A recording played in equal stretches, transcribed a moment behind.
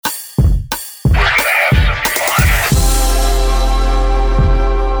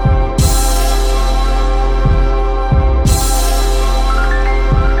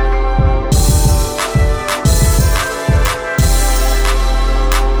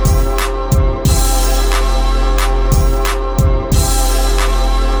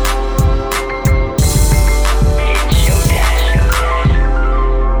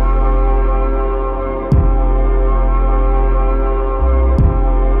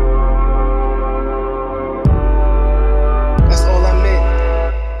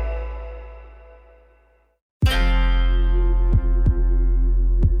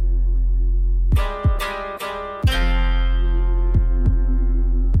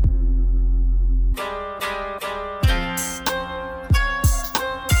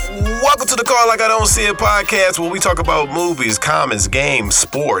Welcome to the Call Like I Don't See It podcast, where we talk about movies, comics, games,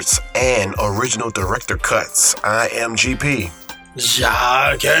 sports, and original director cuts. I am GP.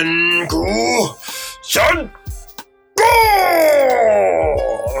 Jakenku Shango!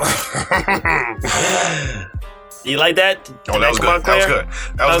 You like that? Oh, that was good. That was good.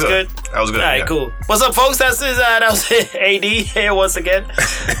 That was good. That was good. All right, cool. What's up, folks? That was AD here once again.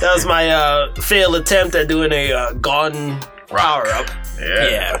 That was my failed attempt at doing a Gone power up.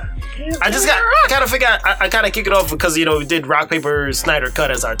 Yeah. I kind of kick it off because, we did Rock, Paper, Snyder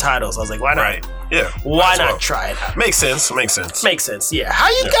Cut as our titles. I was like, why not? Right. Yeah. Why not try it out? Makes sense. Makes sense, yeah. How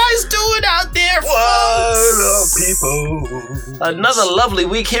you guys doing out there, folks? People? Another lovely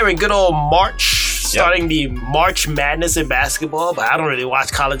week here in good old March. Starting the March Madness in basketball, but I don't really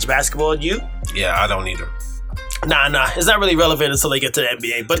watch college basketball. You? Yeah, I don't either. Nah. It's not really relevant until they get to the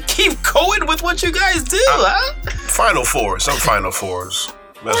NBA. But keep going with what you guys do, huh? Final Four. Some Final Fours.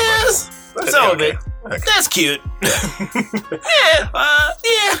 Some of it. Okay. That's cute. Yeah.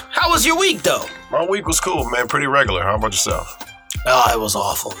 How was your week, though? My week was cool, man. Pretty regular. How about yourself? Oh, it was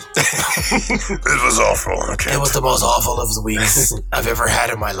awful. It was awful. Okay. It was the most awful of the weeks I've ever had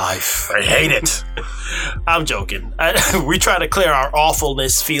in my life. I hate it. I'm joking. We try to clear our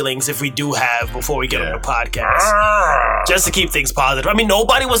awfulness feelings if we do have before we get on the podcast. Just to keep things positive. I mean,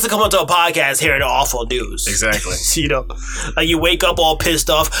 nobody wants to come onto a podcast hearing awful news. Exactly. Like you wake up all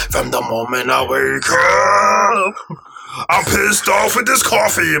pissed off. From the moment I wake up, I'm pissed off with this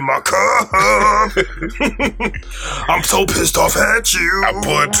coffee in my cup. I'm so pissed off at you. I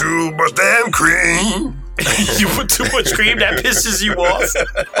put too much damn cream. You put too much cream? That pisses you off?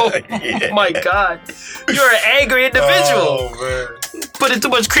 Oh my God. You're an angry individual. Oh, man. Putting too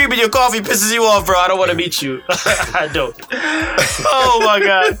much cream in your coffee pisses you off, bro. I don't want to meet you. I don't. Oh my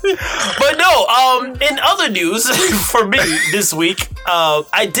God. But no, in other news for me this week,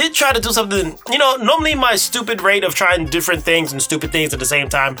 I did try to do something, normally my stupid rate of trying different things and stupid things at the same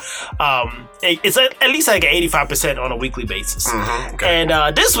time, it's at least like 85% on a weekly basis. Mm-hmm, okay. And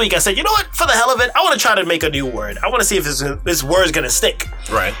this week I said, you know what, for the hell of it, I want to try to make a new word. I want to see if this word's going to stick.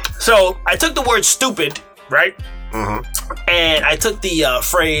 Right. So I took the word stupid, right? Mm-hmm. And I took the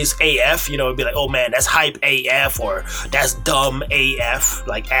phrase AF, it'd be like, oh man, that's hype AF, or that's dumb AF,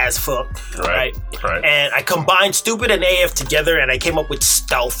 like as fuck, right? And I combined stupid and AF together, and I came up with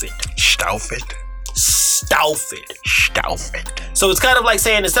Stoufid. So it's kind of like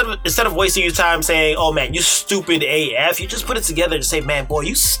saying, instead of wasting your time saying, oh man, you stupid AF, you just put it together and say, man, boy,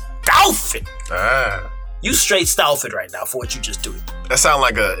 you Stoufid. You straight Stoufid right now for what you just doing. That sounds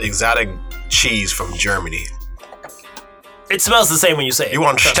like an exotic cheese from Germany. It smells the same when you say it. You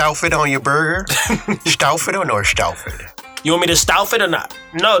want Stoufid on your burger? Stoufid or no Stoufid? You want me to Stoufid or not?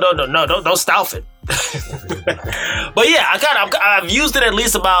 No, don't Stoufid. But yeah, I've used it at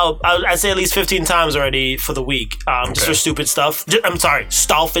least I'd say at least 15 times already for the week. Just for stupid stuff.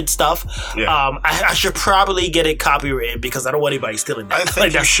 Stoufid stuff. Yeah. I should probably get it copyrighted because I don't want anybody stealing that. I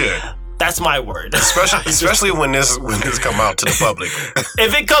think you should. That's my word. Especially when this come out to the public.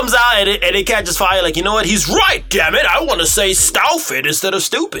 If it comes out and it catches fire, like, you know what? He's right, damn it. I want to say Stoufid instead of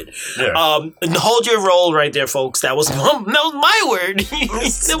stupid. Yeah. And hold your roll right there, folks. That was my word. That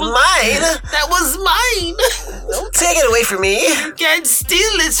was mine. That was mine. Don't take it away from me. You can't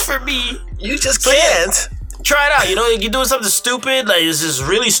steal this from me. You just can't. Yeah. Try it out. You're doing something stupid, like it's just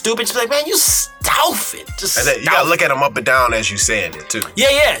really stupid. Just be like, man, you Stoufid. You gotta look at them up and down as you saying it too.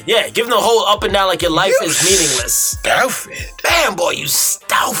 Yeah. Give them the whole up and down like your life is meaningless. Stoufid. Damn, boy, you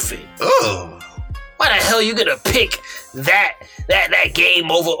Stoufid. Oh. Why the hell you gonna pick that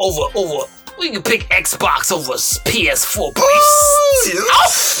game over? We can pick Xbox over PS4. Boy, you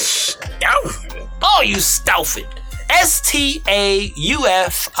Stoufid. Oh, you Stoufid. Staufid.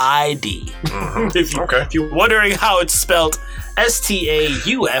 If you're wondering how it's spelled,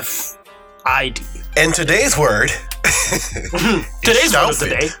 Staufid. And today's word. Today's word of the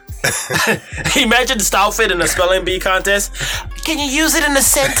day. Imagine Stoufid in a spelling bee contest. Can you use it in a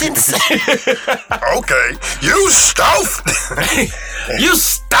sentence? Okay, you Stoufid. You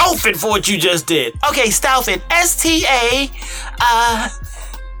Stoufid for what you just did. Okay, Stoufid. STAUFIDE.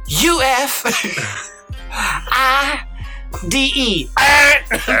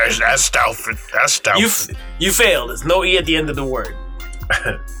 That's Stoufid. You failed. There's no E at the end of the word.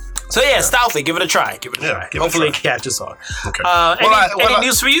 So yeah, Stoufid. Give it a try. Hopefully it catches on. Okay. Any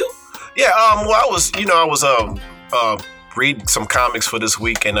news for you? Yeah. I was reading some comics for this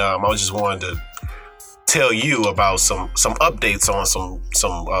week, and I was just wanting to tell you about some updates on some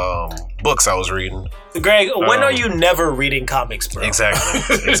books I was reading. Greg, when are you never reading comics, bro? Exactly.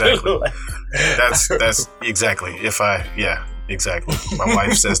 That's exactly. Exactly. My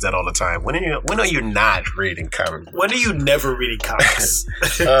wife says that all the time. When are you not reading comic books? When are you never reading comics?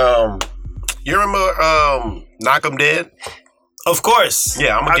 You remember Knock 'em Dead? Of course.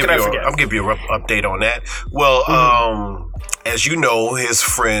 Yeah, I'm gonna give you a update on that. Well, as you know, his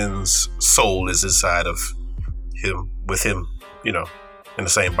friend's soul is inside of him, with him, in the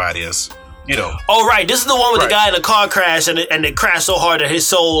same body as, Oh, right. This is the one with the guy in a car crash, and it crashed so hard that his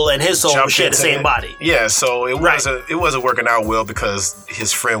soul share the same body. Yeah, so it wasn't working out well because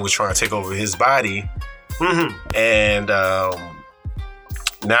his friend was trying to take over his body, and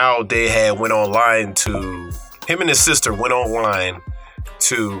now they went online to him and his sister went online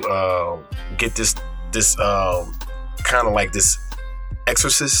to get this kind of like this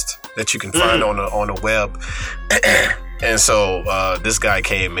exorcist that you can find on the web, and so this guy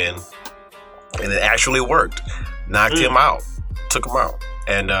came in. And it actually worked. Knocked him out. Took him out.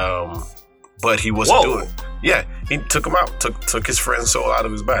 And but he wasn't doing it. Yeah, he took him out. Took his friend's soul out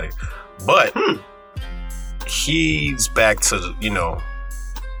of his body. But he's back to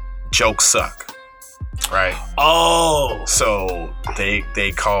jokes suck. Right? Oh. So they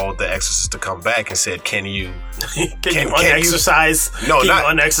called the exorcist to come back and said, Can you unexercise?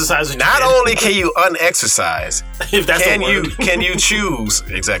 Unexercise. Not only can you unexercise, if that's can you choose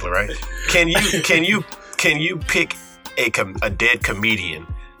exactly right? Can you pick a dead comedian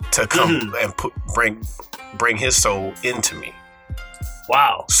to come and bring his soul into me?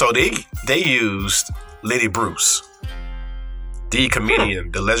 Wow. So they used Lenny Bruce. The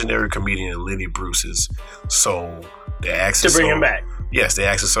comedian, the legendary comedian Lenny Bruce's soul. They asked to bring him back. Yes, they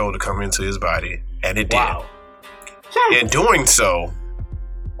asked his soul to come into his body, and it did. In doing so,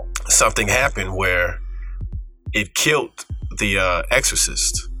 something happened where it killed the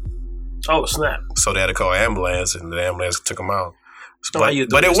exorcist. Oh, snap. So they had to call an ambulance, and the ambulance took him out. But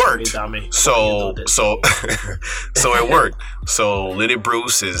it worked. So it worked. So Lenny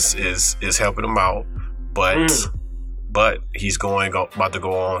Bruce is helping him out, but he's about to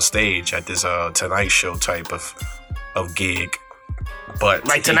go on stage at this Tonight Show type of gig. But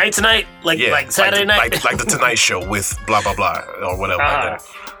like tonight, like Saturday night, like the Tonight Show with blah blah blah or whatever. Like that.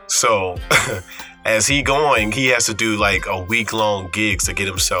 So as he has to do like a week-long gigs to get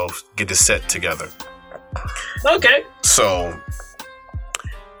his set together. Okay. So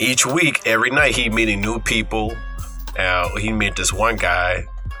each week, every night, he meeting new people. He met this one guy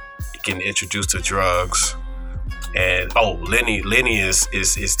getting introduced to drugs. And Lenny is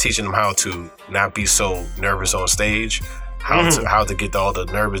teaching him how to not be so nervous on stage, how to get all the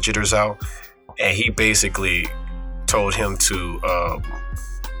nervous jitters out, and he basically told him to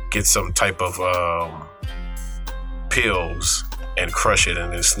get some type of pills and crush it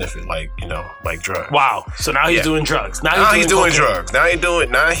and then sniff it like drugs. Wow! So now he's doing drugs. Now he's doing drugs. Now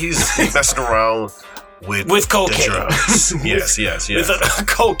he's messing around with cocaine. The drugs. yes. With a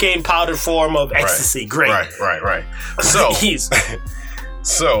cocaine powdered form of ecstasy. Right. Great. Right. So his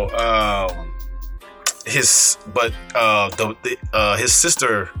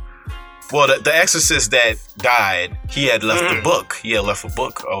sister. Well, the exorcist that died, he had left a book. He had left a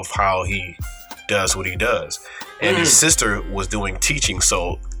book of how he does what he does, and his sister was doing teaching.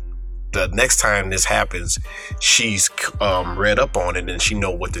 So the next time this happens, she's read up on it and she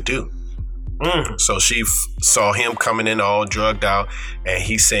know what to do. So she saw him coming in all drugged out, and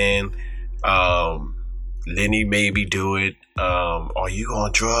he's saying, Lenny, maybe do it. Are you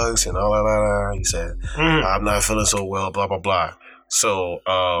on drugs? And all that. He said, I'm not feeling so well, blah, blah, blah. So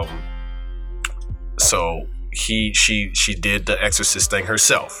she did the exorcist thing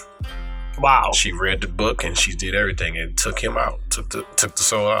herself. Wow. She read the book and she did everything and took him out, took the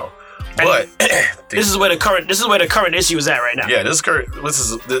soul out. But this is where the current issue is at right now. Yeah, the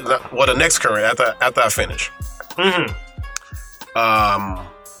next current after I finish.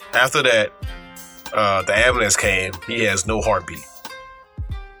 After that, the ambulance came. He has no heartbeat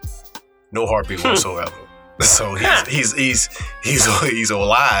whatsoever. So he's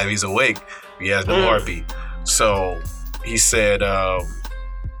alive. He's awake. He has no heartbeat. So he said,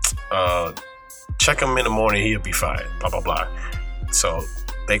 check him in the morning. He'll be fine. Blah blah blah. So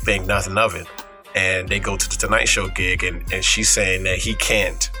they think nothing of it, and they go to the Tonight Show gig, and she's saying that he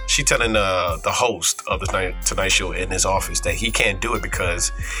can't. She's telling the host of the Tonight Show in his office that he can't do it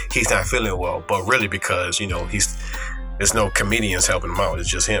because he's not feeling well, but really because there's no comedians helping him out. It's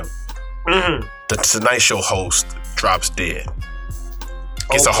just him. The Tonight Show host drops dead.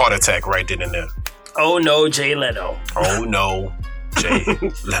 Gets a heart attack right then and there. Oh no, Jay Leno. Oh no, Jay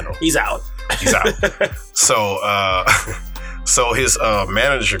Leno. He's out. So his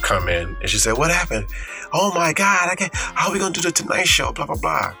manager come in and she said, "What happened? Oh my God, how are we gonna do the Tonight Show? Blah blah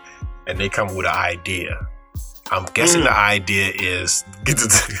blah." And they come with an idea I'm guessing the idea is get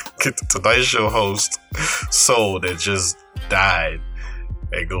the Tonight Show host soul that just died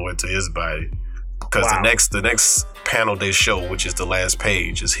and go into his body. Because the next panel they show, which is the last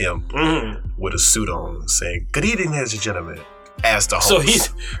page, is him with a suit on saying, "Good evening, ladies and gentlemen," as the host. So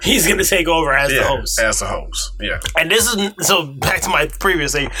he's gonna take over as the host. As the host, yeah. And this is so back to my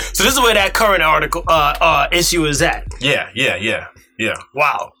previous thing. So this is where that current article issue is at. Yeah.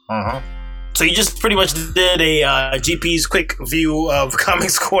 Wow. So you just pretty much did a GP's quick view of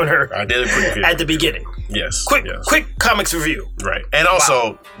Comics Corner. I did a quick view at the beginning. Yes. Quick comics review. Right. And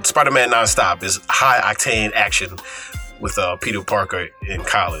also, Spider-Man Nonstop is high-octane action with Peter Parker in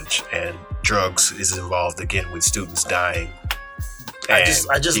college, and drugs is involved again with students dying. I just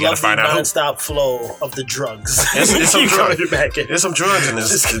love the nonstop flow of the drugs. There's some drugs in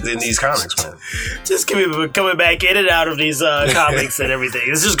these comics, man. Just coming back in and out of these comics and everything.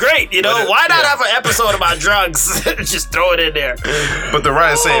 It's just great, you know. Why not have an episode about drugs? Just throw it in there. But the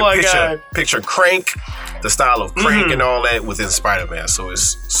writer said, picture Crank, the style of Crank and all that within Spider-Man. So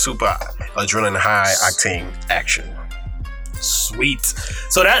it's super adrenaline high octane action. Sweet.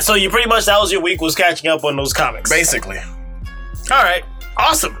 So you pretty much, that was your week, was catching up on those comics. Basically. All right.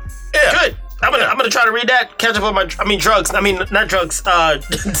 Awesome. Yeah. Good. I'm gonna try to read that. Catch up on not drugs.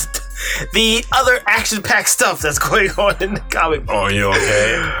 The other action-packed stuff that's going on in the comic book. Oh, you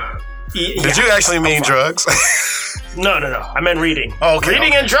okay? Did you actually mean drugs? No. I meant reading. Oh, okay.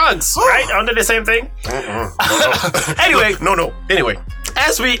 Reading and drugs, right? Under the same thing. Anyway. No. Anyway.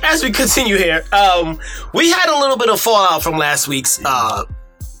 As we continue here, we had a little bit of fallout from last week's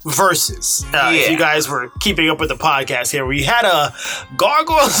versus. If you guys were keeping up with the podcast here, we had a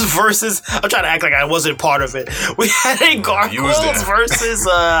Gargoyles versus. I'm trying to act like I wasn't part of it. We had a Gargoyles versus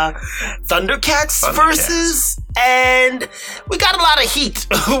Thundercats versus, and we got a lot of heat.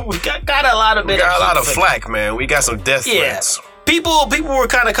 we got a lot of flack, man. We got some death threats. People were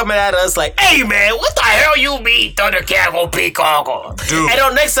kind of coming at us like, "Hey man, what the hell you mean Thundercat gonna beat Gargoyle?" Dude. And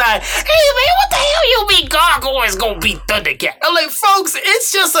on next side, "Hey man, what the hell you mean Gargoyle is gonna beat Thundercat?" I'm like, folks,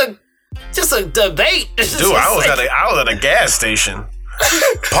 it's just a debate. Dude, I was at a gas station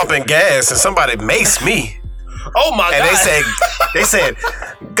pumping gas and somebody maced me. Oh my god! And they said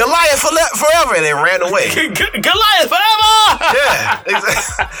Goliath forever, and they ran away. Goliath forever! Yeah,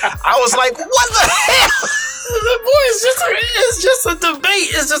 I was like, what the hell? Boy, it's just a debate.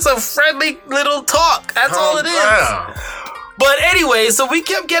 It's just a friendly little talk. That's all it is. Wow. But anyway, so we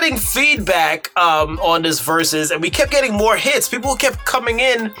kept getting feedback on this versus, and we kept getting more hits. People kept coming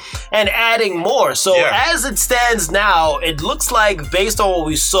in and adding more. So as it stands now, it looks like, based on what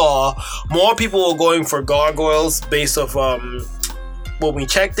we saw, more people were going for Gargoyles based off when we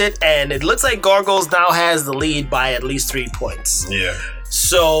checked it, and it looks like Gargoyles now has the lead by at least 3 points. Yeah.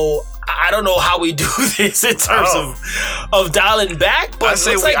 So I don't know how we do this in terms of dialing back, but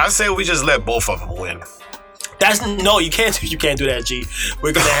I say we just let both of them win. No, you can't do that, G.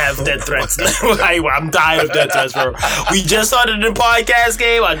 We're gonna have death threats. I'm dying of death threats, bro. We just started a podcast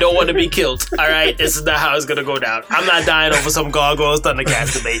game. I don't want to be killed. All right, this is not how it's gonna go down. I'm not dying over some Gargoyles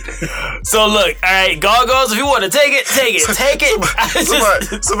Thundercats debate. So look, all right, Gargoyles, if you want to take it.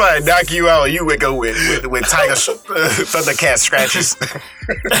 Somebody knock you out. You would go with Tiger Thundercat scratches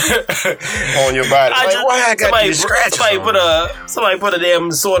on your body. Why I got these scratches? Somebody put a damn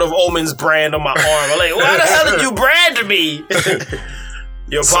Sword of Omens brand on my arm. I'm like, why the hell did you brand me?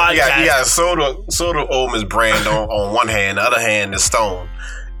 Your podcast. You got Sword of Omens brand on one hand, the other hand is stone.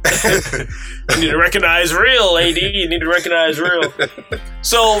 You need to recognize real, AD. You need to recognize real.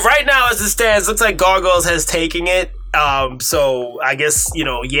 So right now, as it stands, looks like Gargoyles has taken it. So I guess,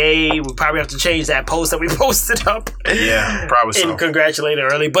 yay. We probably have to change that post that we posted up. Yeah, probably so. And congratulate it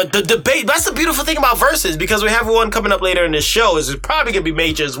early. But the debate, that's the beautiful thing about Versus, because we have one coming up later in this show, is it's probably going to be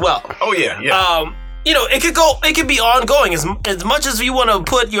major as well. Oh, yeah. It could be ongoing. As much as you want to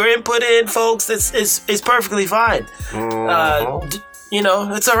put your input in, folks, it's perfectly fine.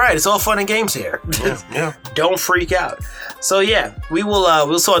 It's all right. It's all fun and games here. Yeah. Don't freak out. So yeah,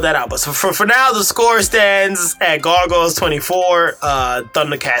 we'll sort that out. But for now, the score stands at Gargoyles 24,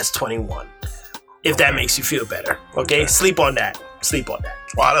 Thundercats 21. If that makes you feel better, okay? Sleep on that.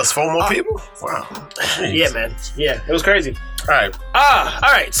 Wow, there's 4 more people? Wow. Jeez. Yeah, man. Yeah, it was crazy. All right. All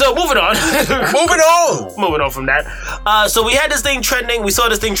right. So moving on. Moving on from that. So we had this thing trending. We saw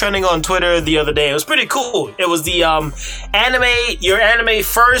this thing trending on Twitter the other day. It was pretty cool. It was the your anime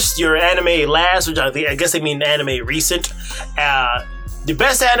first, your anime last, which I guess they mean anime recent. The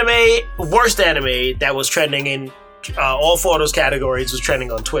best anime, worst anime that was trending in all 4 of those categories was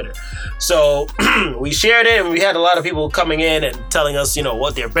trending on Twitter. So we shared it, and we had a lot of people coming in and telling us,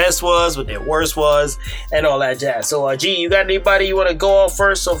 what their best was, what their worst was, and all that jazz. So, G, you got anybody you want to go off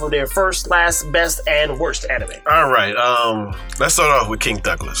first? So for their first, last, best, and worst anime. All right. Let's start off with King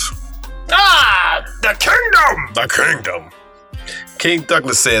Douglas. The kingdom! The kingdom. King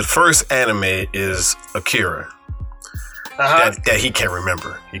Douglas said first anime is Akira. That he can't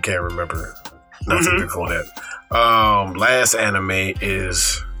remember. He can't remember nothing before that. Last anime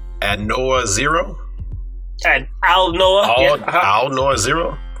is Anoa Zero. And Al Noah. Al Noah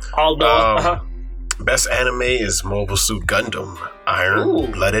Zero. Al Noah. Best anime is Mobile Suit Gundam.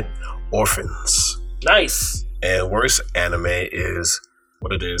 Iron-Blooded Orphans. Nice. And worst anime is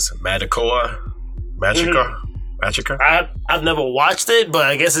what it is, Magica. I've never watched it, but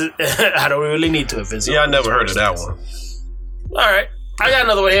I guess I don't really need to if it's. Yeah, I never heard of that one. All right, I got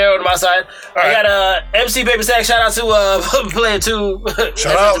another one here on my side. I got MC Baby Sack. Shout out to Player 2.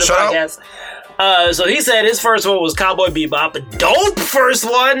 Shout out. So he said his first one was Cowboy Bebop. A dope first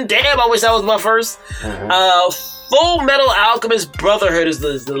one. Damn, I wish that was my first. Full Metal Alchemist Brotherhood is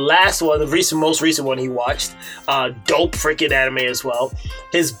the last one, the most recent one he watched. Dope freaking anime as well.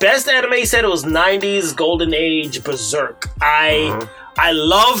 His best anime, he said it was 90s Golden Age Berserk. I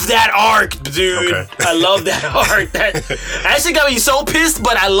love that arc, dude. Okay. I love that arc. That actually got me so pissed,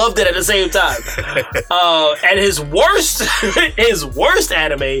 but I loved it at the same time. And his worst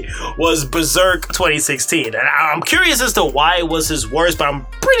anime was Berserk 2016. And I'm curious as to why it was his worst, but I'm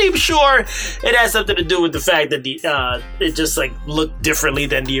pretty sure it has something to do with the fact that it just looked differently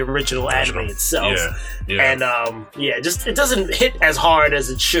than the original anime itself. Yeah. And just it doesn't hit as hard as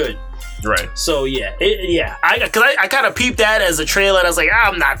it should. Right. So I kind of peeped that as a trailer, and I was like,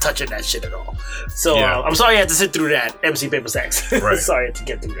 I'm not touching that shit at all. So I'm sorry you had to sit through that, MC Paper Sacks. Right. Sorry you had to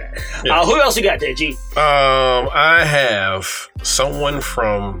get through that. Yeah. Who else you got there, G? I have someone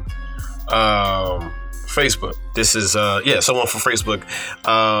from Facebook. This is someone from Facebook.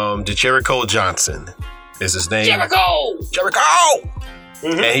 Jericho Johnson is his name. Jericho.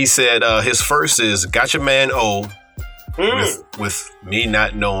 And he said his first is Gotcha Man O. With me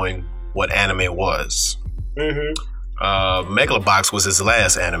not knowing what anime was. Megalobox was his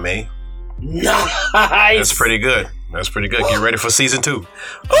last anime. Nice. That's pretty good. Get ready for season 2.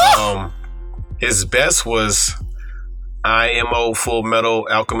 His best was IMO Full Metal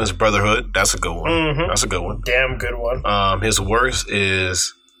Alchemist Brotherhood. That's a good one. Damn good one. His worst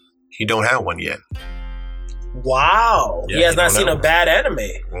is he don't have one yet. Wow. He has not seen a bad anime.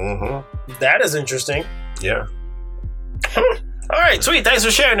 That is interesting. Yeah. All right, sweet. Thanks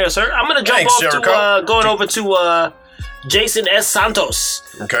for sharing there, sir. I'm gonna jump to going over to Jason S. Santos.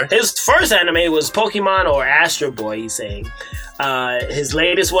 Okay. His first anime was Pokemon or Astro Boy. He's saying his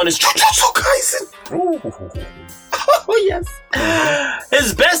latest one is Jujutsu Kaisen. Oh yes.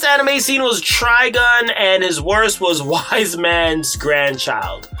 His best anime scene was Trigun, and his worst was Wise Man's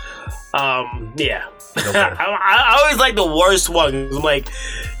Grandchild. Yeah. Okay. I always like the worst one. I'm like,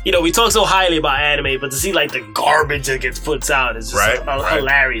 we talk so highly about anime, but to see the garbage that gets put out is just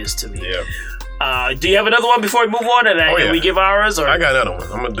hilarious to me. Yeah. Do you have another one before we move on and we give ours? Or? I got another one.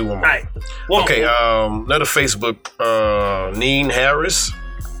 I'm gonna do one more. All right. Another Facebook. Neen Harris.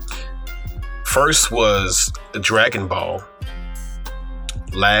 First was Dragon Ball.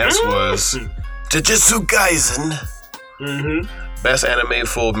 Last was Jujutsu Kaisen. Best anime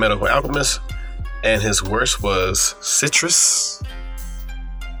Full Metal Alchemist. And his worst was Citrus.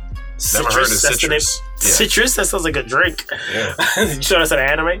 Never heard of Citrus. Yeah. Citrus? That sounds like a drink. Yeah. You showed us an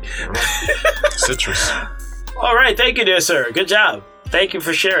anime? Citrus. All right. Thank you, dear sir. Good job. Thank you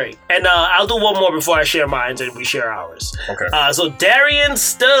for sharing. And I'll do one more before I share mine and we share ours. Okay. So Darian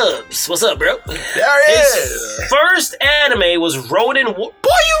Stubbs. What's up, bro? Darian! His first anime was Ronin. Boy,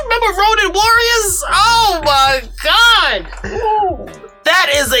 you remember Ronin Warriors? Oh, my God. Ooh.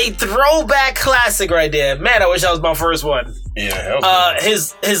 That is a throwback classic right there. Man, I wish that was my first one. Yeah.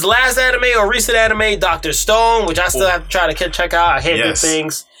 His last anime or recent anime, Dr. Stone, which I still have to try to check out. I hear good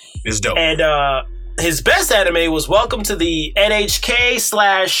things. It's dope. And his best anime was Welcome to the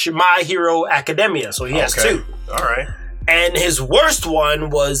NHK / My Hero Academia. So he has 2. All right. And his worst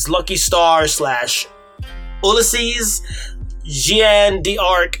one was Lucky Star / Ulysses, Gian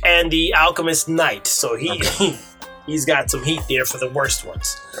d'Arc, and the Alchemist Knight. So he's got some heat there for the worst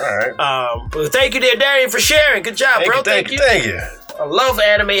ones. All right. But thank you there, Darian, for sharing. Good job, bro. Thank you. I love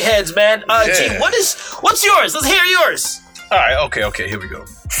anime heads, man. Gee, what's yours? Let's hear yours. All right. Okay. Here we go.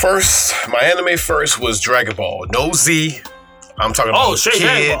 First, my anime first was Dragon Ball. No Z. I'm talking about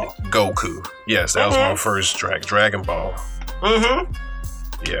Kid Goku. Yes, that was my first Dragon Ball. Mm-hmm.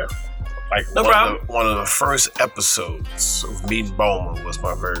 Yeah. Like No problem. One of the first episodes of Meeting Bulma was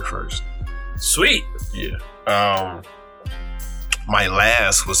my very first. Sweet. Yeah. My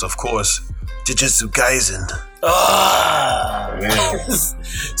last was, of course, Jujutsu Kaisen. Yeah.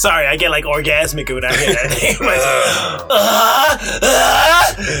 Sorry, I get like orgasmic when I hear that name.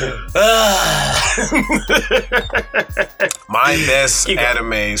 My best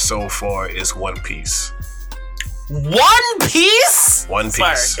anime so far is One Piece. One Piece? One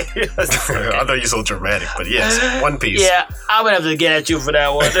Piece. Sorry. I thought you were so dramatic, but yes, One Piece. Yeah, I'm gonna have to get at you for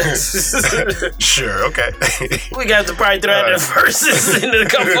that one. Sure, okay. We got to probably throw out the verses in a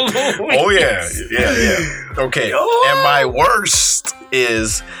couple of weeks. Oh, yeah. Okay, Oh. and my worst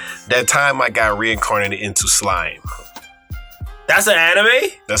is that time I got reincarnated into slime. That's an anime?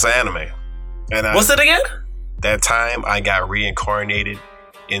 That's an anime. And What's it again? That time I got reincarnated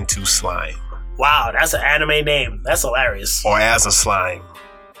into slime. Wow, that's an anime name. That's hilarious. Or as a slime.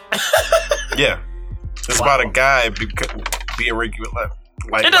 Yeah. It's about a guy being regular.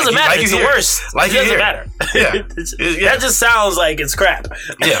 Like, It doesn't matter. It's the worst. Like it doesn't matter. Yeah. That just sounds like it's crap.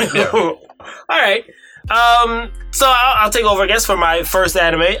 Yeah. All right. So I'll take over, I guess, for my first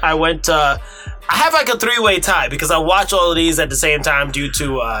anime. I went, I have like a 3-way tie because I watch all of these at the same time due to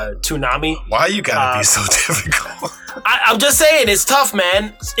Toonami. Why you gotta be so difficult? I'm just saying, it's tough,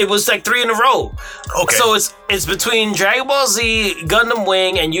 man. It was like 3 in a row. Okay. So it's between Dragon Ball Z, Gundam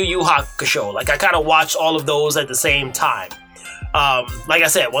Wing, and Yu Yu Hakusho. Like I kind of watched all of those at the same time. Like I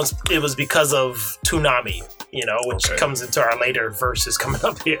said, once it was because of Toonami, which comes into our later verses coming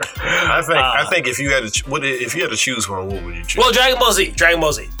up here. I think if you had to choose one, what would you choose? Well, Dragon Ball Z.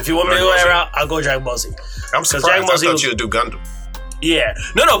 If you want me to go that route, I'll go Dragon Ball Z. I'm surprised. Dragon Ball Z I thought you would do Gundam. Yeah.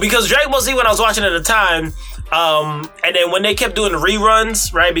 No, because Dragon Ball Z, when I was watching at the time, and then when they kept doing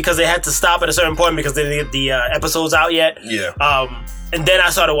reruns, right, because they had to stop at a certain point because they didn't get the episodes out yet. Yeah. And then I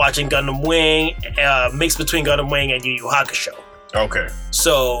started watching Gundam Wing, mixed between Gundam Wing and Yu Yu Hakusho. Okay.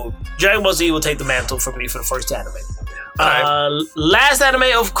 So Dragon Ball Z will take the mantle from me for the first anime. Right. Last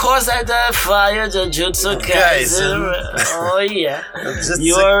anime, of course, I did Fire Jujutsu Kaisen. Oh yeah,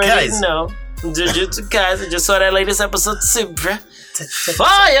 you already know Jujutsu Kaisen. Just saw that latest episode. Super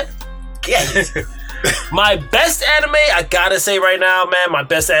fire. My best anime, I gotta say right now, man, my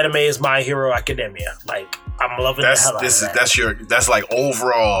best anime is My Hero Academia. Like I'm loving the hell out of that. That's like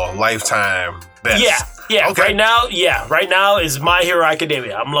overall lifetime best. Yeah. Okay. Right now is My Hero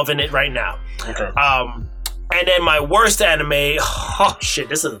Academia. I'm loving it right now. Okay. And then my worst anime, oh shit,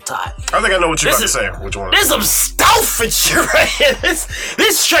 this is a tie. I think I know what you're about to say. Which one? There's some Stoufit shit right here.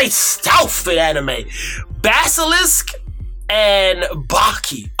 This straight Stoufit anime. Basilisk and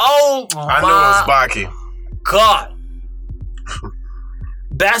Baki. Oh I know it's Baki. God.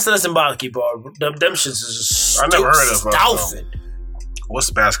 Basilisk and Baki, bro. Them shits is just I never heard of Stoufit.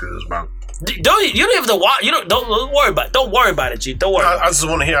 What's Basilisk about? You don't have to watch. Don't worry about it. Don't worry about it, G. Don't worry. I just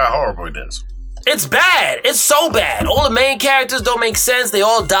want to hear how horrible it is. It's bad. It's so bad. All the main characters don't make sense. They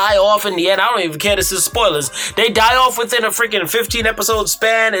all die off in the end. I don't even care. This is spoilers. They die off within a freaking 15 episode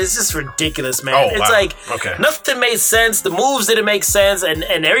span. It's just ridiculous, man. It's like nothing made sense. The moves didn't make sense, and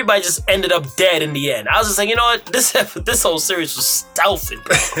everybody just ended up dead in the end. I was just like, you know what? This whole series was stealthy,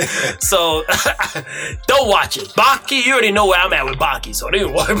 bro. So don't watch it. Baki, you already know where I'm at with Baki, so don't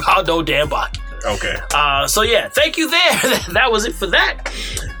even worry about no damn Baki. Okay. So yeah, thank you there. That was it for that.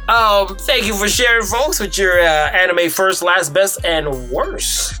 Thank you for sharing, folks, with your anime first, last, best, and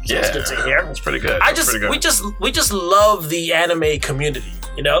worst. Yeah, that's good to hear. That's pretty good. We just love the anime community,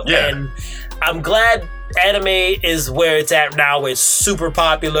 Yeah. And I'm glad anime is where it's at now. It's super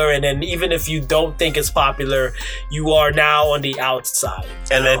popular, and then even if you don't think it's popular, you are now on the outside.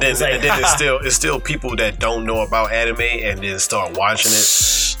 And then it's still people that don't know about anime and then start watching it.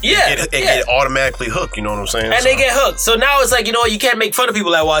 Get automatically hooked. You know what I'm saying? And they get hooked. So now it's like, you can't make fun of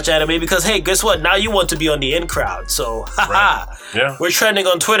people that watch anime because, hey, guess what? Now you want to be on the in crowd. So, we're trending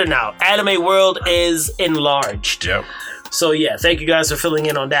on Twitter now. Anime world is enlarged. Yep. So yeah, thank you guys for filling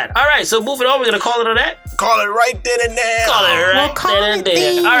in on that. All right, so moving on, we're gonna call it on that. Call it right then and there. Call it right then and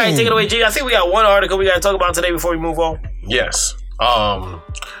there. All right, take it away, G. I think we got one article we gotta talk about today before we move on. Yes.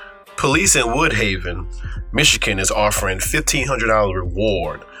 Police in Woodhaven, Michigan, is offering $1,500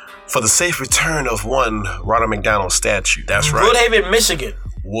 reward for the safe return of one Ronald McDonald statue. That's right. Woodhaven, Michigan.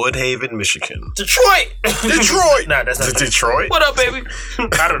 Woodhaven, Michigan. Detroit. Nah, that's not Detroit. What up, baby?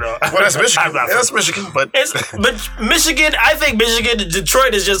 I don't know. Well, that's Michigan. That's Michigan, but Michigan. I think Michigan.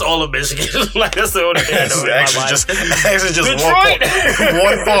 Detroit is just all of Michigan. Like that's the only thing I know. Actually, just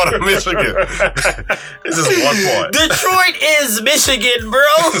one part of Michigan. It's just one part. Detroit is Michigan, bro.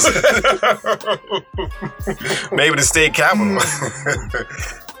 Maybe the state capital.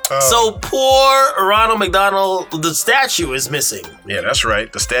 So poor Ronald McDonald, the statue is missing. Yeah, that's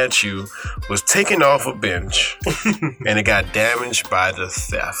right. The statue was taken off a bench and it got damaged by the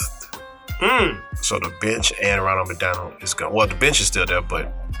theft. So the bench and Ronald McDonald is gone. Well, the bench is still there,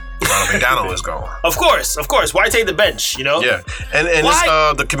 but Ronald McDonald is gone. Of course. Why take the bench, you know? Yeah. And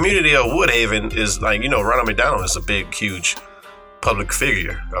it's, the community of Woodhaven is like, Ronald McDonald is a big, huge public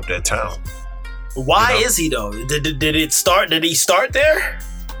figure of that town. Why is he though? Did it start? Did he start there?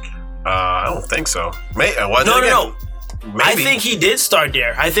 I don't think so. No. Maybe. I think he did start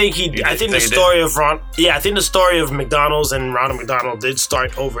there. I think the story of I think the story of McDonald's and Ronald McDonald did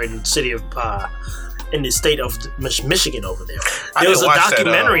start over in the city of in the state of Michigan over there. There was a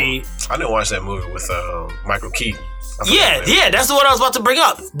documentary. I didn't watch that movie with Michael Keaton. Yeah, that's what I was about to bring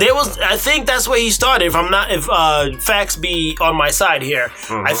up. I think that's where he started. If facts be on my side here,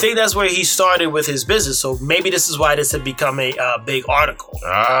 I think that's where he started with his business. So maybe this is why this had become a big article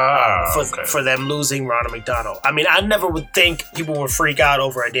for them losing Ronald McDonald. I mean, I never would think people would freak out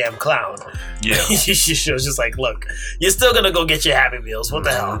over a damn clown. Yeah, she was just like, look, you're still gonna go get your Happy Meals. What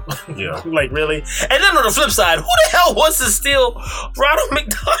the hell? Yeah, like really? And then on the flip side, who the hell wants to steal Ronald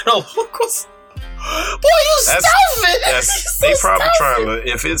McDonald? Boy, you stuffing. They probably trying to.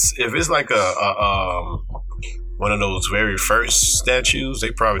 If it's like a one of those very first statues,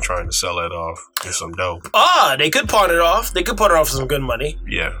 they probably trying to sell that off for some dough. They could pawn it off. They could pawn it off for some good money.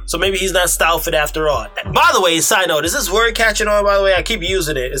 Yeah. So maybe he's not Stouffered after all. By the way, side note, is this word catching on? By the way, I keep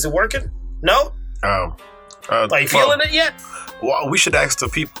using it. Is it working? No. Are you feeling it yet? Well, we should ask the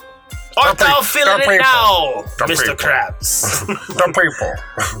people. Art thou feeling it now, Mr. Krabs? The people.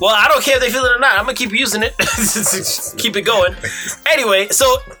 Well, I don't care if they feel it or not. I'm going to keep using it. Keep it going. Anyway,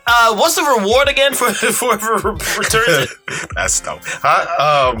 so what's the reward again for returns? That's dope.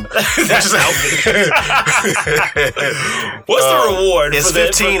 That's stupid. What's the reward? It's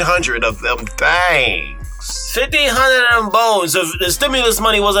 1,500 of them things. 1,500 of them bones. If the stimulus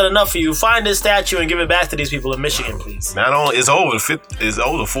money wasn't enough for you, find this statue and give it back to these people in Michigan, please. Not only it's over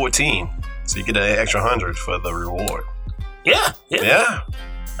 14, so you get an extra 100 for the reward. Yeah.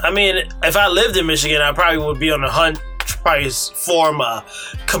 I mean, if I lived in Michigan, I probably would be on the hunt, probably form a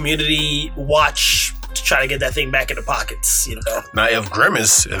community watch to try to get that thing back in the pockets. Now, if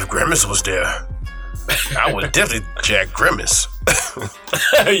Grimace was there, I would definitely jack Grimace.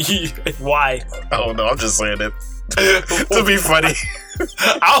 Why? I don't know. I'm just saying it to be funny.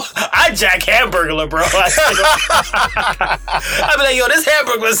 I jack Hamburglar, bro. I be like, yo, this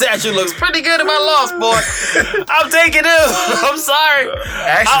Hamburglar statue looks pretty good in my loft, boy. I'm taking it. I'm sorry.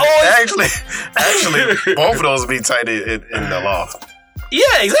 Actually, both of those would be tight in the loft.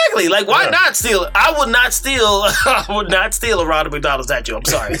 Yeah, exactly. Like, why not steal? I would not steal a Ronald McDonald statue. I'm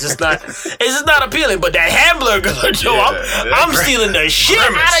sorry. It's just not appealing. But that Hamburglar, Joe, I'm stealing the shit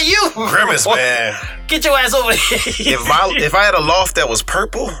out of you. Grimace, man. Get your ass over here. If I had a loft that was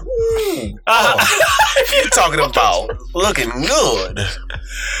purple, you're talking about looking good.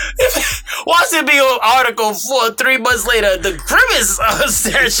 Watch it be an article 3 months later. The Grimace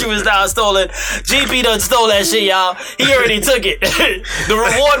statue is now stolen. GP done stole that shit, y'all. He already took it. The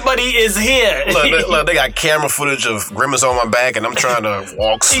reward money is here. Look, they got camera footage of Grimace on my back, and I'm trying to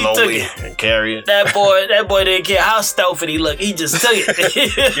walk slowly and carry it. That boy didn't care how Stouffered he looked. He just took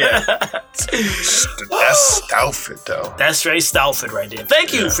it. That's Stouffered, though. That's straight Stouffered right there.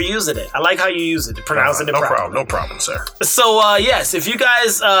 Thank you for using it. I like how you use it, pronouncing it properly. No problem, sir. So, yes, if you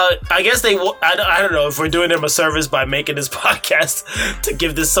guys, I guess I don't know if we're doing them a service by making this podcast to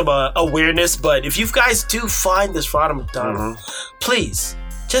give this some awareness, but if you guys do find this Ronald McDonald, please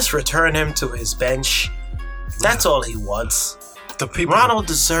just return him to his bench. That's all he wants. Ronald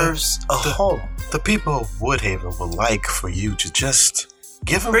deserves a home. The people of Woodhaven would like for you to just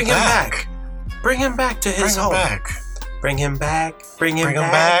give him Bring back. Bring him back to his home. Bring him back. Bring him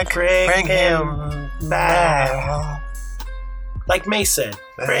back. Bring him back. Like May said,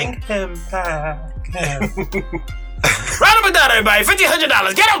 bring him back. Ronald McDonald, everybody,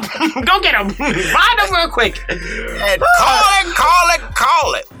 $1,500. Get him! Go get him! Find him real quick. And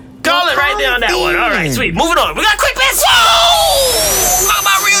call it. Call it right there on that one. All right, sweet. Moving on. We got quick bits. Whoa! Talk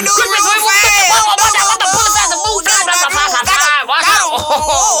about real news real fast.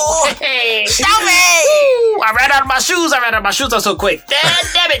 Stop it! I ran out of my shoes. I'm so quick.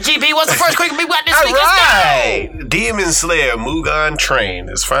 Damn it, GP. What's the first quick we got this week? Right. Demon Slayer Mugen Train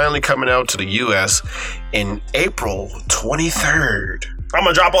is finally coming out to the U.S. in April 23rd. I'm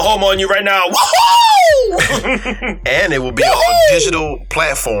gonna drop a home on you right now. Woohoo! And it will be on digital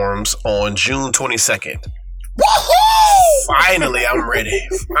platforms on June 22nd. Woohoo! Finally, I'm ready.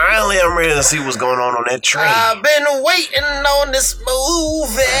 Finally, I'm ready to see what's going on that train. I've been waiting on this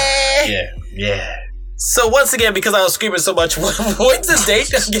movie. Yeah. So once again, because I was screaming so much, when's the date?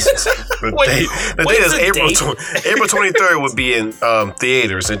 The date is April 23rd would be in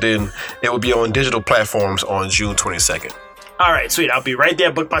theaters, and then it would be on digital platforms on June 22nd. All right, sweet. I'll be right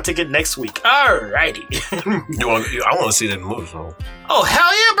there. Book my ticket next week. All righty. I want to see that in the movie. So. Oh,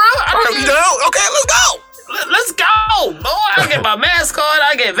 hell yeah, bro. Okay, let's go. Let's go. Boy, I get my mask on.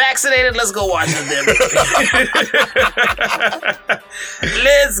 I get vaccinated. Let's go watch this damn movie.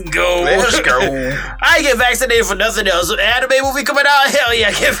 Let's go. I get vaccinated for nothing else. Anime movie coming out? Hell yeah,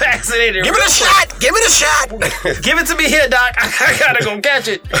 I get vaccinated. Give it a shot. Give it a shot. Give it to me here, Doc. I gotta go catch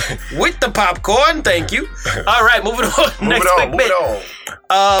it with the popcorn. Thank you. All right, moving on. Moving on.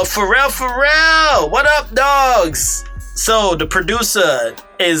 Pharrell. What up, dogs? So the producer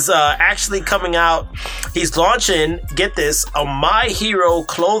is actually coming out. He's launching, get this, a My Hero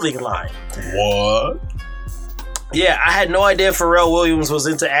clothing line. What? Yeah, I had no idea Pharrell Williams was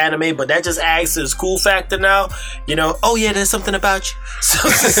into anime, but that just adds to his cool factor now. You know, oh yeah, there's something about you. So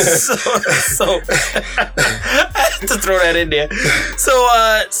I had to throw that in there. So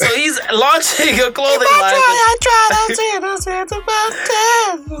he's launching a clothing line.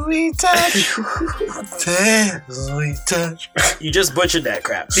 You just butchered that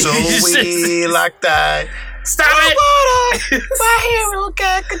crap. So we like that. Stop it! My Hero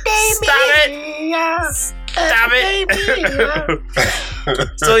Academia. Stop it!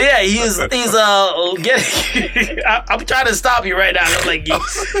 So yeah, he's getting. I'm trying to stop you right now. I'm like,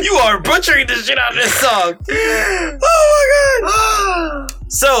 you are butchering the shit out of this song. Oh my god!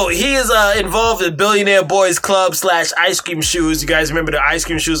 So he is involved in Billionaire Boys Club / Ice Cream Shoes. You guys remember the ice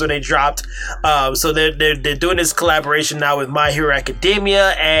cream shoes when they dropped? So they're doing this collaboration now with My Hero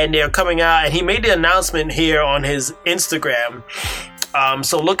Academia, and they're coming out. And he made the announcement here on his Instagram.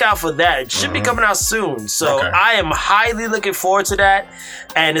 So look out for that. It should be coming out soon. So okay. I am highly looking forward to that.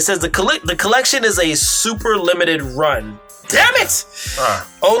 And it says the collection is a super limited run. Damn it!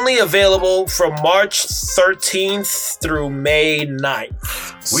 Only available from March 13th through May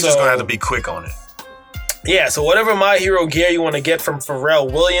 9th. We're just going to have to be quick on it. Yeah, so whatever My Hero gear you want to get from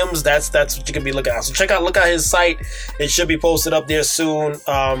Pharrell Williams, that's look you can be looking at. So look out his site. It should be posted up there soon.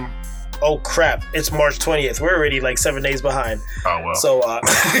 Oh crap, it's March 20th. We're already like 7 days behind. Oh well. So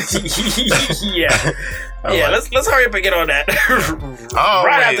yeah. Yeah, let's hurry up and get on that.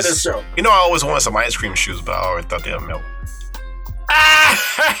 Right after this show. You know, I always wanted some ice cream shoes, but I already thought they were milk.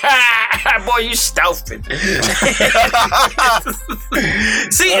 Boy, you stealthing.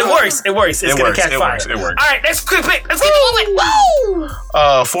 See, it works. It's gonna catch fire. It works. All right, next quick pick. Let's get moving. Woo!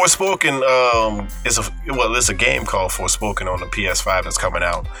 Forspoken it's a game called Forspoken on the PS5 that's coming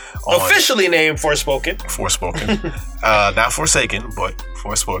out. Officially named Forspoken. Not Forsaken, but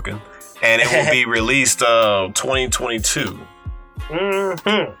Forspoken, and it will be released 2022.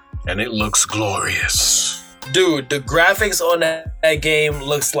 Mm-hmm. And it looks glorious. Dude, the graphics on that game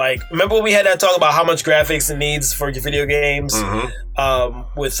looks like... Remember when we had that talk about how much graphics it needs for your video games? Mm-hmm.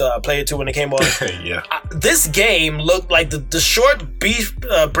 With Player 2 when it came on? Yeah. This game looked like the short, brief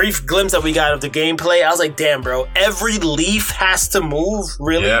glimpse that we got of the gameplay. I was like, damn, bro. Every leaf has to move?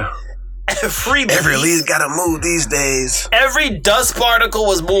 Really? Yeah. Every leaf gotta move these days. Every dust particle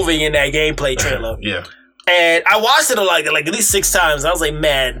was moving in that gameplay trailer. Yeah. And I watched it like at least 6 times. I was like,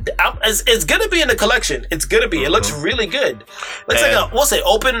 man, it's gonna be in the collection. It's gonna be. It looks really good. Looks like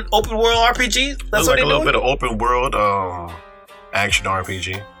open world RPG. That's what like a little bit of open world action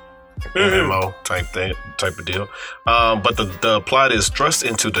RPG, MMO type of deal. But the plot is thrust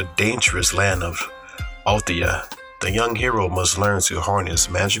into the dangerous land of Althea. The young hero must learn to harness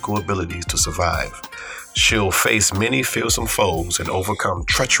magical abilities to survive. She'll face many fearsome foes and overcome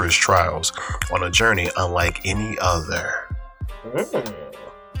treacherous trials on a journey unlike any other.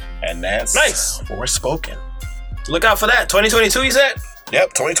 And that's nice. Forspoken. Look out for that. 2022, you said?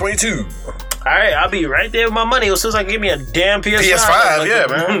 Yep, 2022. All right, I'll be right there with my money as soon as I can give me a damn PS5. PS5, yeah,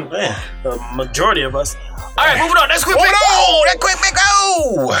 man. The majority of us. All right, moving on. That's quick. Go.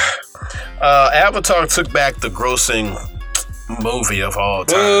 Avatar took back the grossing movie of all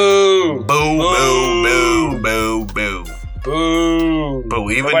time. Boo.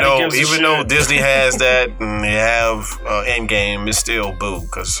 Even though Disney has that and they have Endgame, it's still boo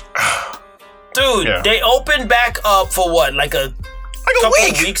because dude, they opened back up for what, like a couple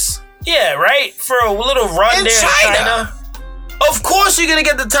of weeks? Yeah, right? For a little run in China. Of course you're gonna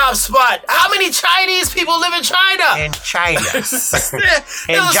get the top spot. How many Chinese people live in China? In China. There's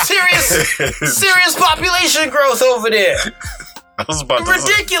serious population growth over there. I was about to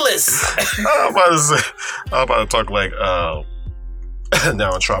Ridiculous. Say, I was about to talk like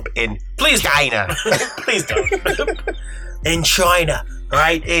Donald Trump in China. Please don't. In China,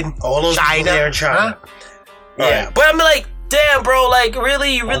 right? In all those China there in China. Huh? Yeah, right. But I'm like, damn, bro. Like,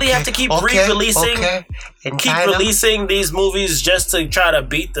 really, you really have to keep re-releasing, releasing these movies just to try to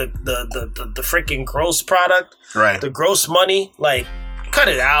beat the freaking gross product, right? The gross money, like. Cut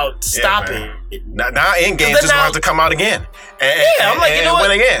it out. Stop it. Now Endgame just wants to come out again. I'm like, you know what?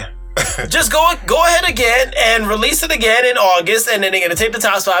 Win again. Just go ahead again and release it again in August, and then they're gonna take the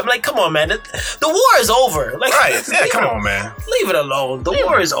top 5. I'm like, come on, man. The war is over. Like, right? Yeah, come on, man. Leave it alone. The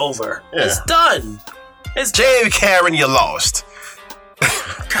war is over. Yeah. It's done. It's James Cameron, you lost.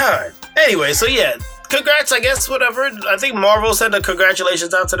 God. Anyway, so yeah, congrats. I guess whatever. I think Marvel sent a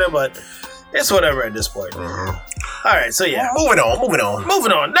congratulations out to them, but it's whatever at this point. Mm-hmm. All right, so yeah. Moving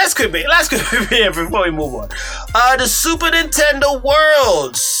on. Last quick bit before we move on. The Super Nintendo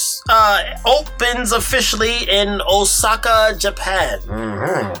Worlds opens officially in Osaka, Japan.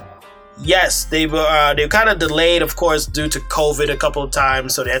 Mm-hmm. Yes, they kind of delayed, of course, due to COVID a couple of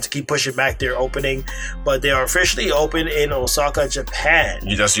times, so they had to keep pushing back their opening. But they are officially open in Osaka, Japan.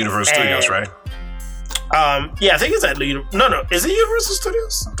 That's Universal Studios, right? Yeah, I think it's at no. Is it Universal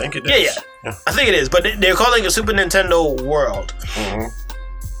Studios? I think it is. Yeah. I think it is, but they're calling it Super Nintendo World. Mm-hmm.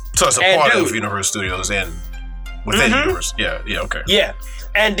 So it's a part of Universal Studios and within Universal. Yeah, okay. Yeah,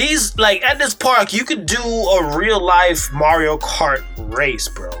 and these, like, at this park, you could do a real life Mario Kart race,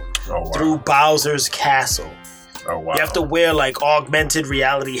 bro. Oh, wow. Through Bowser's Castle. Oh, wow. You have to wear, like, augmented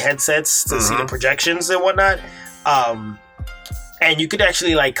reality headsets to see the projections and whatnot. And you could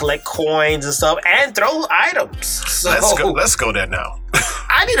actually, like, collect coins and stuff and throw items. So, let's go there now.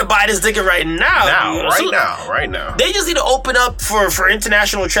 I need to buy this ticket right now. Right now. They just need to open up for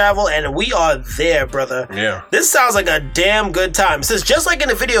international travel, and we are there, brother. Yeah. This sounds like a damn good time. It says, just like in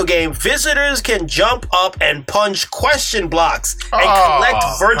the video game, visitors can jump up and punch question blocks and collect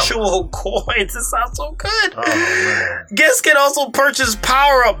virtual coins. It sounds so good. Oh, man. Guests can also purchase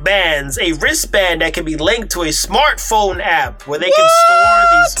power-up bands, a wristband that can be linked to a smartphone app where they can store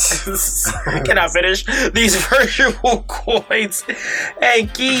these... Can I finish? These virtual coins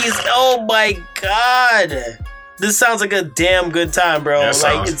and keys. Oh my god. This sounds like a damn good time, bro. That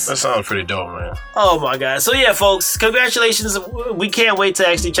sounds pretty dope, man. Oh my god. So yeah, folks, congratulations. We can't wait to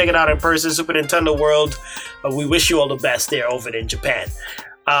actually check it out in person. Super Nintendo World. We wish you all the best there over in Japan.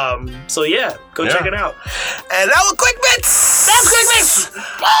 So yeah, go check it out. And that was Quick Bits.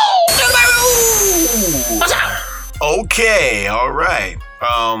 What's up? Okay, all right.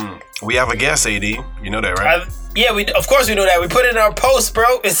 We have a guest, AD. You know that, right? Yeah, of course we know that. We put it in our post,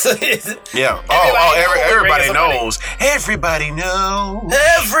 bro. Yeah. Everybody knows. Everybody knows.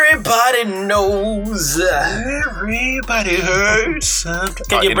 Everybody knows. Everybody heard something.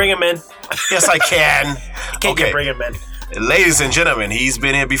 Can you bring him in? Yes, I can. Can you bring him in? Ladies and gentlemen, he's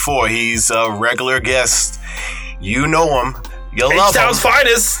been here before. He's a regular guest. You know him. You love him. H-Town's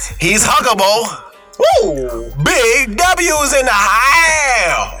finest. He's huggable. Woo! Big W's in the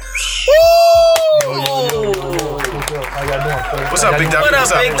house. Woo! How y'all doing? What's up, Big W? What up,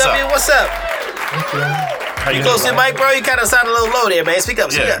 Big W? What's up? You close to the mic, bro? You kind of sound a little low there, man. Speak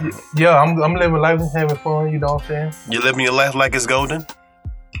up. Yeah, I'm living life and having fun. You know what I'm saying? You living your life like it's golden?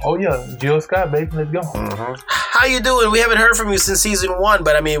 Oh yeah, Jill Scott, baby. Let's go. Mm-hmm. How you doing? We haven't heard from you since season 1,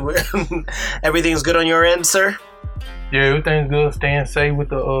 but I mean, everything's good on your end, sir? Yeah, everything's good. Staying safe with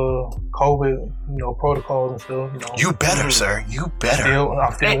the COVID, protocols and stuff. You better, sir. You better.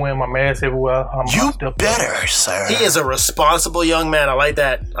 I'm still wearing my mask everywhere. You better, sir. He is a responsible young man. I like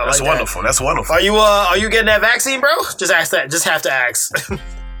that. That's wonderful. That's wonderful. Are you getting that vaccine, bro? Just ask that. Just have to ask.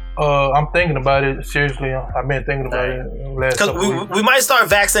 I'm thinking about it seriously. I've been thinking about it last couple weeks. We might start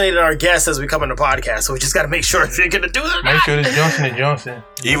vaccinating our guests as we come on the podcast, so we just got to make sure if you're going to do it. Make sure it's Johnson & Johnson.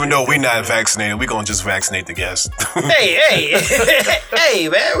 Even though we're not vaccinated, we're going to just vaccinate the guests. hey,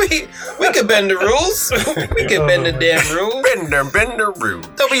 man, we can bend the rules. We can bend the damn rules. Bend the rules.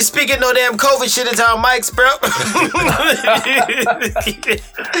 Don't be speaking no damn COVID shit into our mics, bro.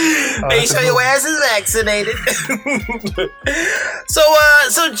 Make sure your ass is vaccinated. So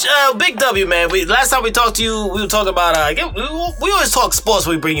Big W, man. Last time we talked to you, we were talking about. We always talk sports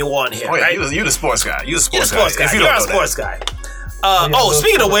when we bring you on here. Oh, yeah, right? You the sports guy. You're a sports guy. You're a sports guy.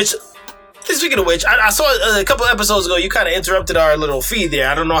 Speaking of which, I saw a couple episodes ago. You kind of interrupted our little feed there.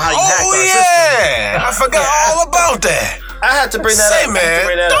 I don't know how you hacked our system. I forgot all about that. I had to bring that up.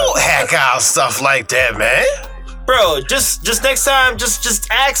 Man, don't hack our stuff like that, man. Bro, just next time, just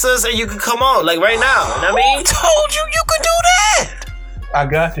ask us and you can come on, like right now. You know what I mean? Who told you could do that? I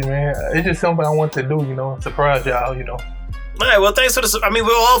got you, man. It's just something I want to do, surprise y'all, All right, well, thanks for the. I mean,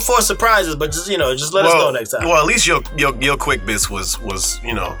 we're all for surprises, but just let us know next time. Well, at least your quick bits was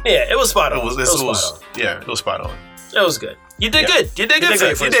Yeah, it was spot on. It was spot on. It was good. You did good. You did good.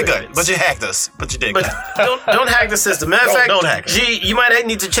 You did good. But you hacked us. But you did good. Don't hack the system. Matter of fact, don't hack it. G, you might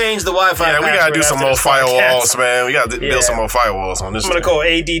need to change the Wi-Fi. Yeah, we gotta do some more firewalls, man. We gotta build some more firewalls on this. I'm gonna call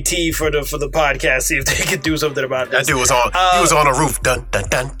ADT for the podcast. See if they can do something about this. That dude was on. He was on a roof. Dun dun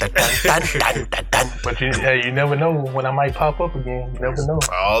dun dun dun dun dun dun dun. But you never know when I might pop up again. You never know.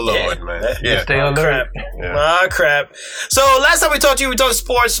 Oh Lord, man. Yeah. Stay alert. Crap. So last time we talked to you, we talked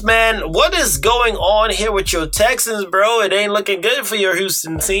sports, man. What is going on here with your Texans, bro? It ain't looking good for your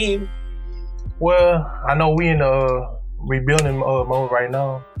Houston team. Well, I know we in rebuilding mode right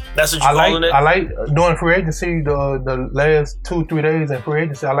now. That's what you're calling it? I like doing free agency the last 2-3 days in free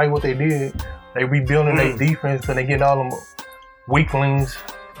agency. I like what they did. They rebuilding their defense and they getting all them weaklings.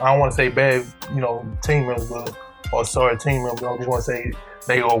 I don't want to say bad, team members, team members. I just want to say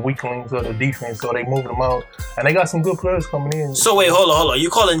they are weaklings of the defense, so they moving them out. And they got some good players coming in. So wait, hold on. You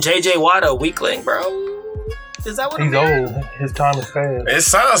calling J.J. Watt a weakling, bro? Is that what he's old? His time is past. It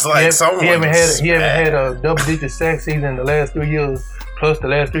sounds like someone. He haven't had a double-digit sack season in the last 3 years. Plus, the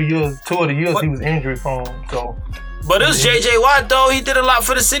last 3 years, 2 of the years he was injury prone. So, but it was J.J. Watt though. He did a lot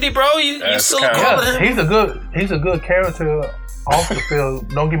for the city, bro. You still calling him? He's a good character off the field.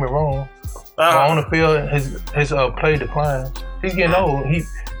 Don't get me wrong. But on the field, his play decline. He's getting old. He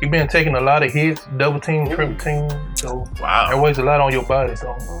been taking a lot of hits, double team, triple team. So that weighs a lot on your body.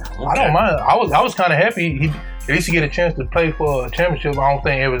 So I don't mind. I was kind of happy. He at least get a chance to play for a championship. I don't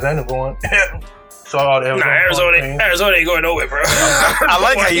think Arizona going. Arizona ain't going nowhere, bro. I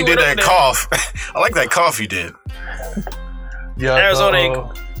like how you did that cough. I like that cough you did. Yeah, Arizona ain't.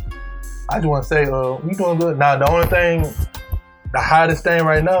 I just want to say, we doing good. Now, the only thing, the hottest thing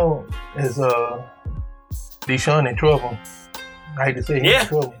right now is Deshaun in trouble. I hate to say he's in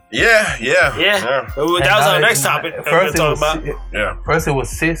trouble. Yeah. That was our next topic. First it was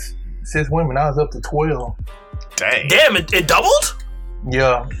six women. Now it's up to 12. Dang. Damn, it doubled?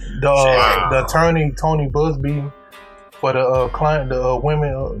 Yeah. The attorney, Tony Busby, for the client, the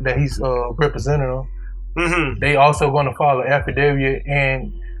women that he's representing, they also going to file an affidavit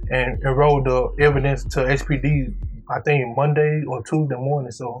and enroll the evidence to SPD, I think Monday or Tuesday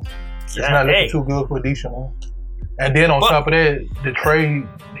morning. So it's not looking too good for Deshaun. And then on top of that, the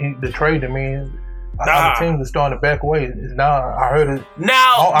trade demand, other teams are starting to back away. Now I heard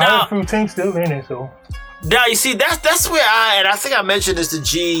a few teams still in it. So now you see that's where I think I mentioned this to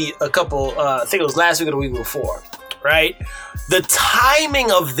G a couple. I think it was last week or the week before. Right, the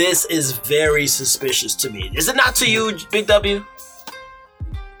timing of this is very suspicious to me. Is it not to you, Big W?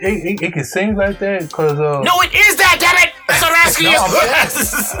 It can seem like that because no, it is that. Damn it! That's what I'm asking you.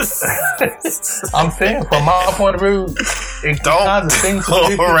 I'm saying, from my point of view, it kinds of things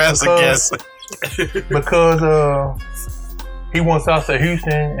harass against because he wants out to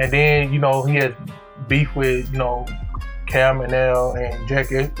Houston, and then he has beef with Cam and L and Jack.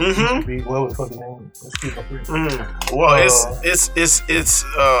 What was fucking name? Well, it's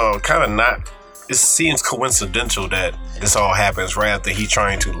kind of not. It seems coincidental that this all happens right after he's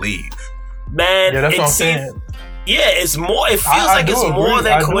trying to leave. Man, that's what I'm saying. Yeah, it's more. It feels like it's more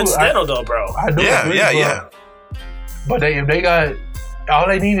than coincidental, though, bro. I do agree, yeah. But if they got, all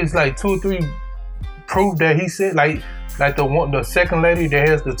they need is like 2 or 3 proof that he said, like the second lady that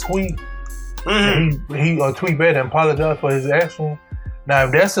has the tweet. He tweet back and apologize for his action. Now,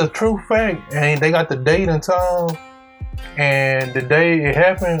 if that's a true fact, and they got the date and time, and the day it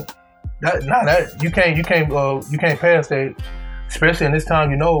happened, you can't pass that. Especially in this time,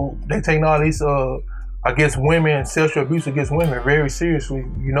 they taking all these women, sexual abuse against women very seriously.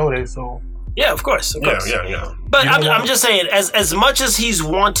 You know that, so. Yeah, of course. Yeah. But I'm just saying, as much as he's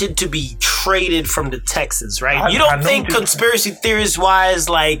wanted to be traded from the Texans, right? You don't think conspiracy theories wise,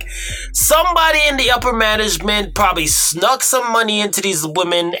 like somebody in the upper management probably snuck some money into these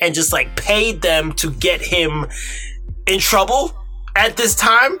women and just like paid them to get him in trouble at this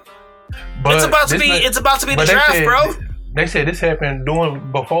time? But it's about to be the draft, bro. They said this happened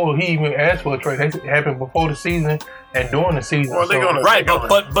before he even asked for a trade. It happened before the season and during the season. Well,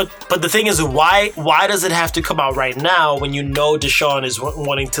 but the thing is, why does it have to come out right now when Deshaun is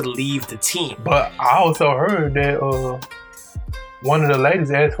wanting to leave the team? But I also heard that one of the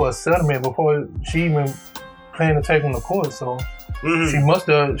ladies asked for a settlement before she even planned to take him to court. So she must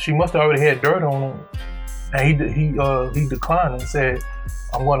have already had dirt on him, and he declined and said,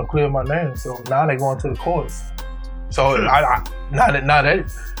 "I'm going to clear my name." So now they're going to the courts. So now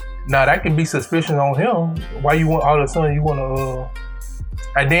that can be suspicion on him. Why you want all of a sudden you want to?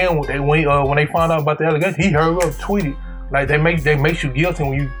 And then when they found out about the allegation, he hurried up, tweeted, Like they make you guilty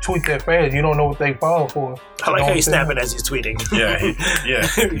when you tweet that fast. You don't know what they fall for. I like how he's snapping as he's tweeting. Yeah.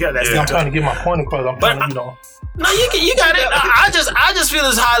 I'm trying to get my point across. I'm trying to, No, you got it. I just feel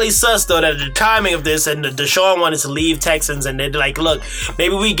it's highly sus though that the timing of this and Deshaun wanted to leave Texans and they're like, look,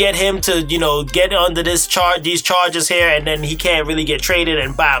 maybe we get him to get under these charges here, and then he can't really get traded,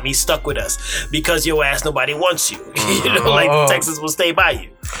 and bam, he's stuck with us because your ass nobody wants you. The Texans will stay by you.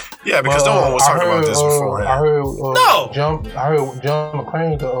 Yeah, because no one was talking about this before. I heard John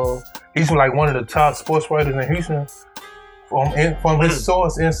McClain, he's like one of the top sports writers in Houston. From his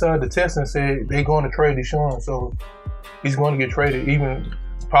source inside the Texans said they're going to trade Deshaun, so he's going to get traded, even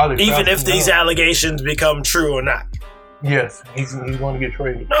if these allegations become true or not. Yes, he's going to get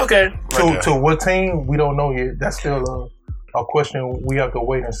traded. Okay. To what team, we don't know yet. That's still a question we have to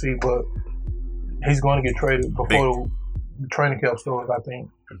wait and see, but he's going to get traded before the training camp starts, I think.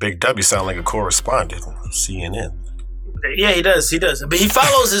 Big W sound like a correspondent on CNN. Yeah, he does. But he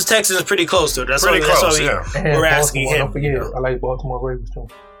follows his Texans pretty close, though. That's why we're asking him. Don't forget, I like Baltimore Ravens, too.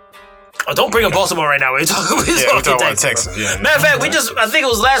 Oh, don't bring up Baltimore right now. We're talking about Texans. Yeah. Matter of fact, I think it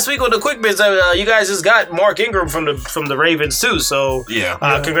was last week on the Quick Bits. You guys just got Mark Ingram from the Ravens too. So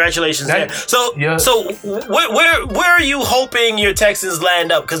congratulations there. So where are you hoping your Texans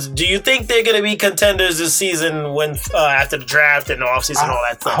land up? Because do you think they're going to be contenders this season when after the draft and the offseason and all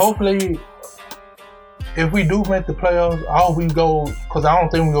that stuff? Hopefully, if we do make the playoffs, because I don't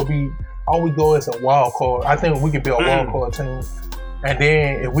think all we go is a wild card. I think we could be a wild card team. And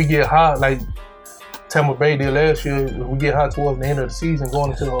then if we get hot, like Tampa Bay did last year, if we get hot towards the end of the season,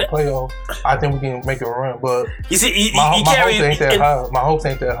 going into the playoff, I think we can make a run. But you see, my hopes ain't that high. My hopes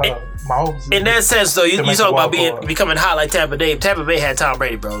ain't that high. My hopes in that sense, though, you talk about becoming hot like Tampa Bay. Tampa Bay had Tom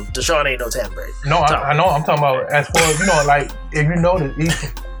Brady, bro. Deshaun ain't no Tampa Brady. No, I know. I'm talking about as far as like if you notice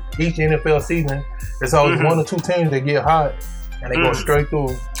each NFL season, there's always one or two teams that get hot. And they go straight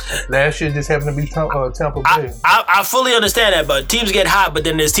through. Last year just happened to be Tampa Bay. I fully understand that, but teams get hot, but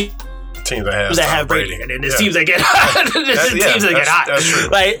then there's teams that have Brady. And then there's teams that get hot. That's true.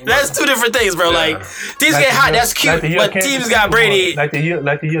 Like, that's two different things, bro. Like, teams get hot, that's cute, but teams got Brady. Like the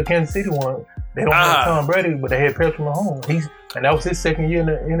year Kansas City won, they don't have Tom Brady, but they had Patrick Mahomes. And that was his second year in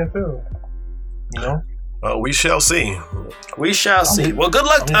the NFL. You know? Well, we shall see. We shall see. Well, good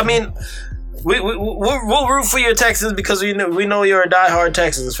luck. I mean... We'll root for your Texans because we know you're a diehard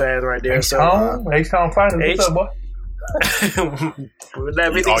Texans fan right there. H-Town Fighters. What's up, boy?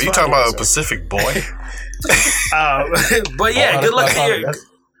 You talking about a Pacific boy? But yeah, good luck to your.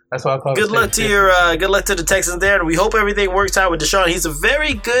 That's what I call it. Good luck to the Texans there, and we hope everything works out with Deshaun. He's a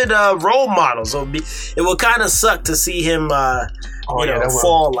very good role model, so it will kind of suck to see him.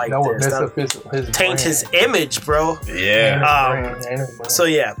 Fall like this. Taint his image, bro. Yeah. So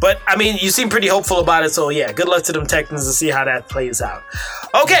yeah, but I mean, you seem pretty hopeful about it. So yeah, good luck to them Texans to see how that plays out.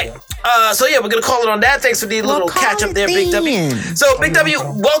 Okay, so yeah, we're gonna call it on that. Thanks for the little catch up there, Big W. So Big W,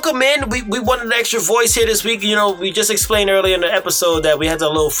 welcome in. We wanted an extra voice here this week. You know, we just explained earlier in the episode that we had a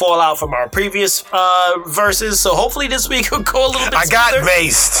little fallout from our previous verses. So hopefully this week we'll go a little bit. I got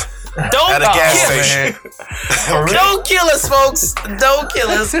maced. Don't at a gas station. Don't kill us, folks. Don't kill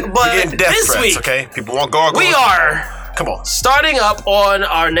us. But this week, okay? People won't go. We are come on. Starting up on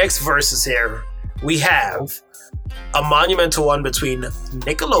our next verses here. We have a monumental one between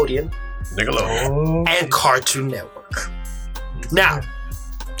Nickelodeon and Cartoon Network. Now,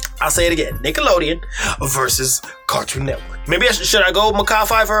 I'll say it again: Nickelodeon versus Cartoon Network. Maybe should I go Makai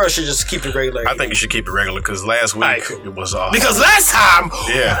Pfeiffer or should I just keep it regular? I think you should keep it regular because last week it was because last time in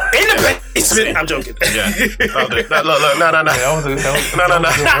the basement. I'm joking. Yeah. Look, no. No. I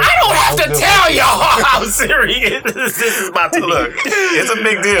don't have to tell y'all how serious this is about to look. It's a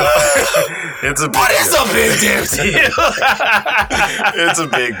big deal. It's a big deal. It's a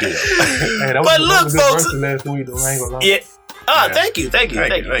big deal. Hey, but look, folks. Last week, though, I ain't gonna lie. Yeah. Thank you. Who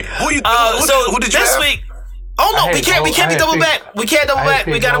did you this have? week? Oh no, we can't be double back. We can't double back.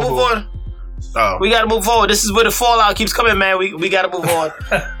 We gotta move on. We gotta move forward. This is where the fallout keeps coming, man. We gotta move on.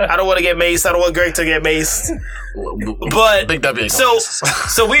 I don't want to get maced. I don't want Greg to get maced. But Big W so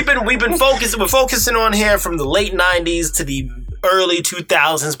we've been focusing. We're focusing on here from the late '90s to the early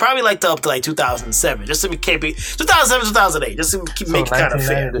 2000s, probably up to 2007, just to keep it 2007, 2008, just to make it kind of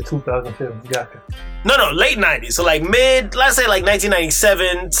fair. To 2007, gotcha. No, late '90s. So like let's say like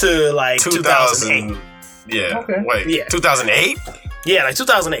 1997 to like 2008. Yeah. Okay. Wait. Yeah. 2008? Yeah, like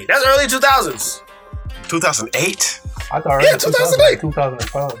 2008. That's early 2000s. 2008? I thought 2008.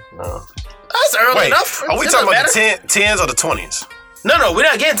 2005. That's early enough. Are we talking about the 10s or the 20s? No, we're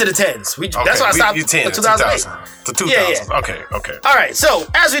not getting to the 10s. That's why I stopped You 10, at 2008. To 2000. Yeah. Okay. All right, so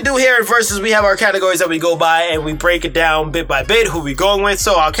as we do here in Versus, we have our categories that we go by and we break it down bit by bit who we going with.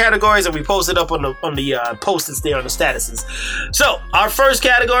 So our categories, and we post it up on the post-its there on the statuses. So our first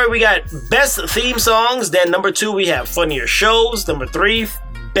category, we got best theme songs. Then number 2, we have funnier shows. Number 3,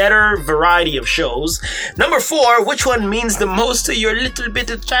 better variety of shows. Number 4, which one means the most to your little bit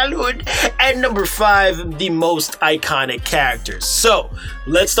of childhood? And number 5, the most iconic characters. So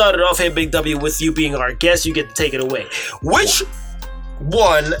let's start it off here, Big W, with you being our guest. You get to take it away. Which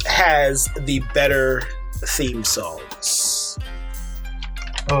one has the better theme songs?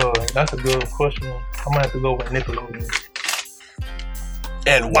 That's a good question. I'm gonna have to go with Nickelodeon.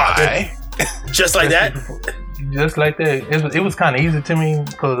 And why? Just like that? Just like that. It was kind of easy to me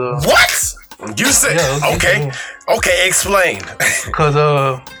because What? You said okay. Okay, explain. Because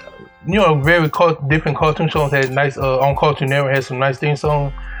different cartoon shows had nice on Cartoon Network had some nice theme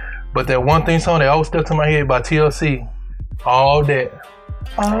songs, but that one theme song that always stuck to my head by TLC, all that.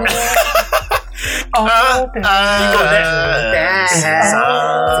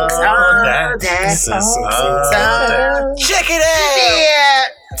 Check it out. Yeah,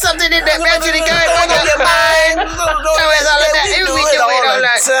 something in that magic gun on your mind. We do it all the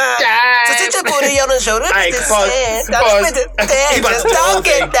time. So sit your booty on the shoulder. Alright, pause. Just don't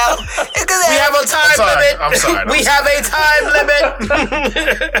get down. We have a time limit. I'm sorry. We have a time limit.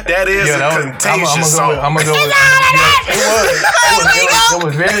 That is a contagious song. I'm gonna go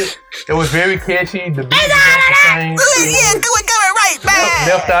with it was very catchy. The beat was the same. Yeah, go right back.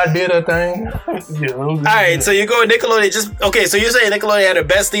 Left Eye did a thing. Alright, so you go with Nickelodeon. So you're saying Nickelodeon had the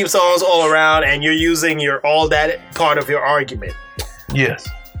best theme songs all around, and you're using your all that part of your argument. Yes.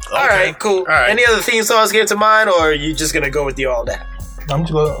 Alright, cool. All right. Any other theme songs came to mind, or are you just gonna go with the all that? I'm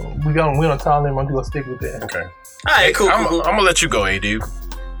just gonna win on time limit. I'm just gonna stick with that. Okay. Alright, cool. I'm gonna let you go, AD.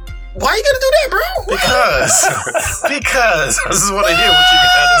 Why you gonna do that, bro? Because I just want to hear what you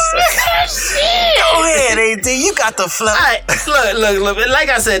got to say. Go ahead, AD. You got the flow. Alright, look. Like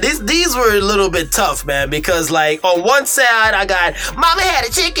I said, these were a little bit tough, man, because like on one side I got Mama had a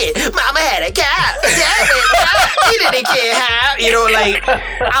chicken, Mama had a cow, he didn't care how, like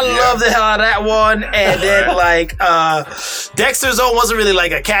I love the hell out of that one, and then like Dexter's Zone wasn't really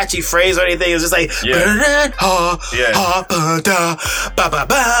like a catchy phrase or anything. It was just like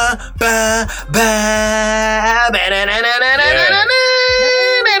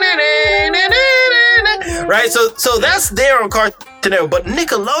right, so that's there on Cartoon Network, but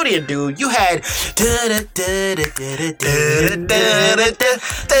Nickelodeon, dude, you had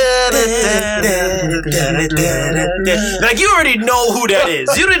like you already know who that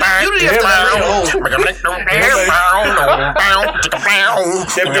is. You didn't have to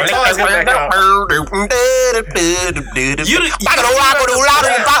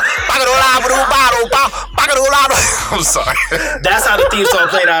I'm sorry. That's how the theme song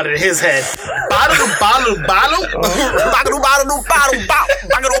played out in his head.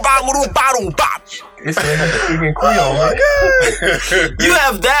 It's freaking Creole, man. You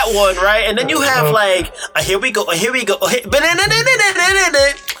have that one, right? And then you have like here we go. The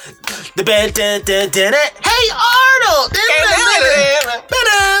band, hey Arnold,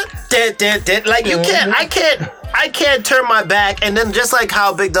 like I can't turn my back, and then just like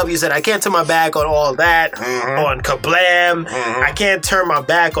how Big W said, I can't turn my back on all that, on Kablam. I can't turn my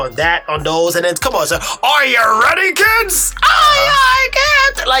back on those, and then come on, so are you ready, kids? I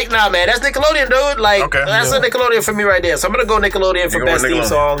can't. Like, nah, man, that's Nickelodeon, dude. Like, that's a Nickelodeon for me right there. So I'm gonna go Nickelodeon for best theme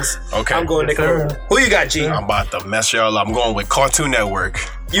songs. Okay, I'm going Nickelodeon. Who you got, G? I'm about to mess y'all up. I'm going with Cartoon Network.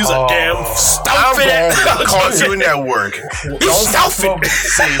 Use a damn I'm stuffing going it. with Cartoon Network. You stuffing.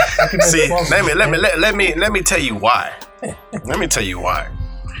 See, let me tell you why. Let me tell you why.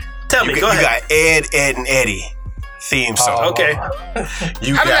 Tell me, go You ahead. got Ed, Ed, and Eddie theme song. Okay.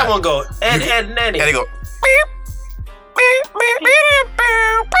 You How did that got one go? Ed, and Eddie. Eddie go.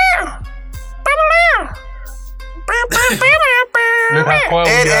 Look how quiet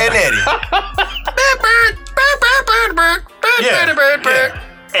we Ed, got. and Eddie. Yeah.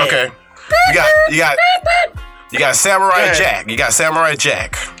 Okay. You got Samurai Jack. You got Samurai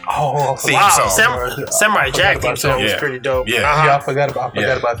Jack. Oh, Theme Wow, song. Samurai Jack theme song was Yeah. pretty dope. Yeah. Yeah, I forgot about them.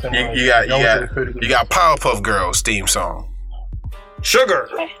 You got Powerpuff Girls theme song. Sugar.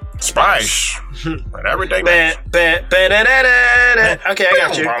 Spice. And everything. Okay, I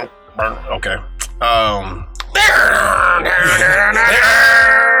got you. Okay.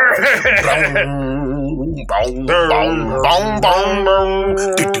 boom, boom, boom, boom, boom,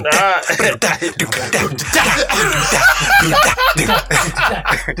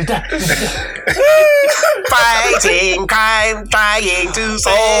 Fighting crime, trying to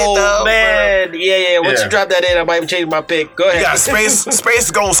save Oh the man, yeah. Once Yeah. you drop that in, I might change my pick. Go ahead. Yeah,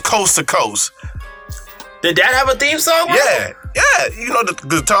 space goes coast to coast. Did that have a theme song? bro? Yeah, you know the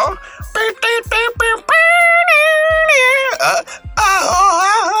guitar.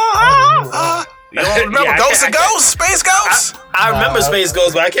 You don't remember Yeah, Ghost to Ghost, Space Ghost? I remember Space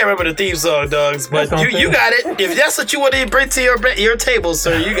Ghost, but I can't remember the theme song, dogs. But That's what I'm you got it. If that's what you want to bring to your table,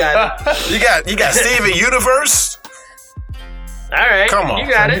 sir, you got it. You got Steven Universe. All right, Come on. you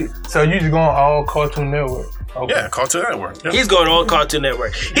got it. So you just going all Cartoon Network? Okay. Yeah, Cartoon Network. Yeah. He's going on Cartoon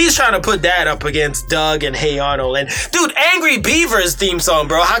Network. He's trying to put that up against Doug and Hey Arnold. And dude, Angry Beavers theme song,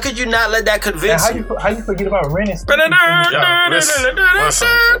 bro. How could you not let that And convince you? how you forget about Ren and Stimpy? Yeah, listen.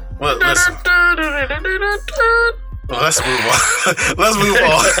 Let's move on. Let's move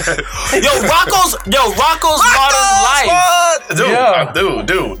on. Yo, Rocco's Modern Life.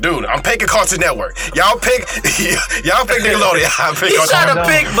 Dude, I'm picking Cartoon Network. Y'all pick Nickelodeon. I'm picking He's trying to no.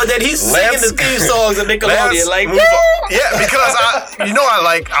 pick, but then he's singing Let's- the theme songs of Nickelodeon. Let's Like, move on. Yeah, because I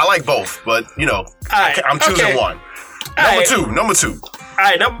like both, but Alright, I'm choosing okay. one. Alright. Number two. All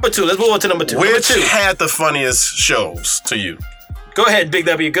right, number 2. Let's move on to number 2. Number Which 2. had the funniest shows to you? Go ahead, Big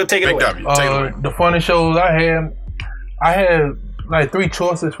W. Go take it Big away. W. Take it away. The funny shows I had like 3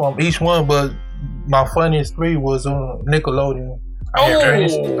 choices from each one, but my funniest 3 was on Nickelodeon. I had okay.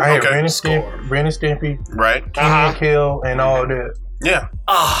 Ren and Stimpy, Right? Kenan and Kel, and all that. Yeah.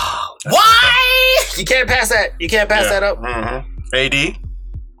 Why? You can't pass that. You can't pass that up. Mm-hmm. AD.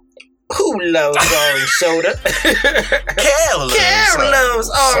 Who loves orange soda? Kel Karen loves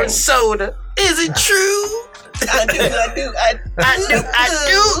orange soda. Is it true? I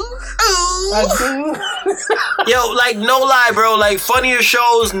do. Yo, like, no lie, bro. Like, funnier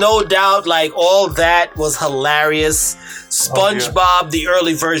shows, no doubt. Like, all that was hilarious. SpongeBob, the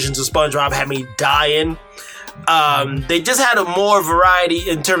early versions of SpongeBob had me dying. They just had a more variety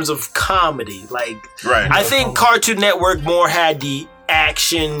in terms of comedy. Like, Right. I think Cartoon Network more had the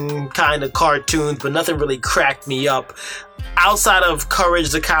action kind of cartoons, but nothing really cracked me up. Outside of Courage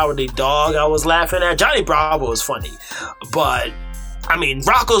the Cowardly Dog, I was laughing at. Johnny Bravo was funny, but I mean,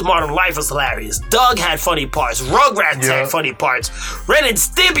 Rocco's Modern Life was hilarious. Doug had funny parts. Rugrats had funny parts. Ren and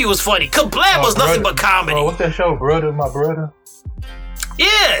Stimpy was funny. Kablam was nothing but comedy. What's that show, Brother, My Brother?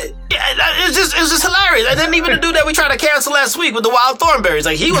 Yeah, it's just hilarious. And then even the dude that we tried to cancel last week with the Wild Thornberries,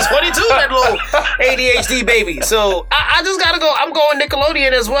 like, he was funny too, that little ADHD baby. So I just gotta go. I'm going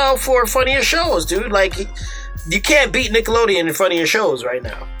Nickelodeon as well for funnier shows, dude. Like, you can't beat Nickelodeon in funnier shows right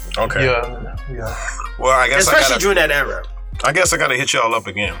now, Okay. Yeah. Well, I guess especially during that era. I gotta hit y'all up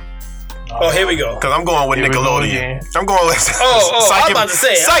again. Oh, here we go. Cause I'm going with Here we go Nickelodeon. again. I'm going with I was about to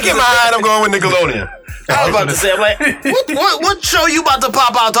say. Psych in mind, I'm going with Nickelodeon. I was about to say, I'm like, what show you about to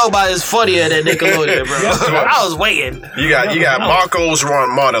pop out talking about is funnier than Nickelodeon, bro? I was waiting. You got Marco's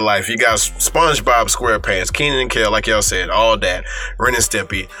Modern Life. You got SpongeBob SquarePants, Kenan and Kel, like y'all said, all that. Ren and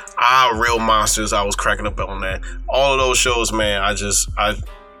Stimpy, Real Monsters. I was cracking up on that. All of those shows, man.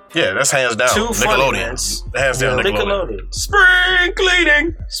 Yeah, that's hands down. Too funny, Nickelodeon. man. Hands down, Nickelodeon. Nickelodeon. Spring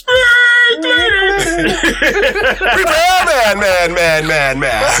cleaning. Prepare, man.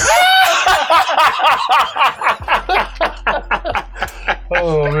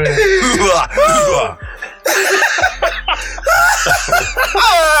 Oh man.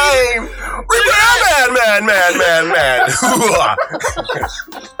 Man.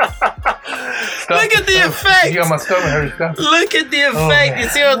 Look at the effect. You got my stomach hurt. Stop. Look at the effect. man. You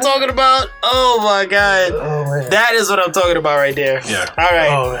see what I'm talking about? Oh my god. Oh man. That is what I'm talking about right there. Yeah. All right.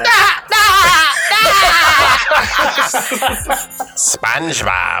 Oh man.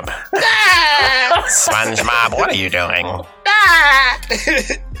 SpongeBob, what are you doing?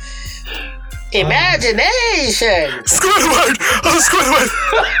 Imagination. Squidward!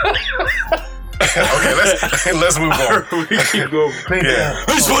 Okay, let's move on. We keep going. Please, Yeah.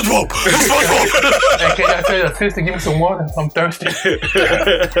 Hey, SpongeBob! Hey, can I tell your sister, give me some water? I'm thirsty.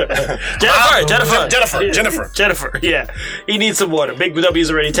 Jennifer. Yeah. He needs some water. Big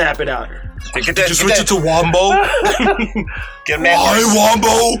W's already tapping out. Get that, Switch it to Wombo. Why,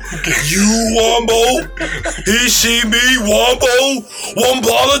 Wombo? You, Wombo? He, she, me, Wombo?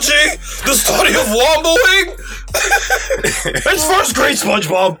 Wombology? The study of Womboing? It's first grade,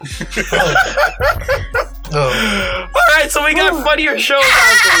 SpongeBob. All right, so we got funnier shows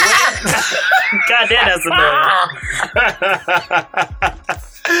out the way. God damn, that's annoying.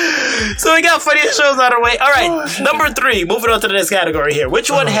 So we got funniest shows out of the way. All right, number 3. Moving on to the next category here. Which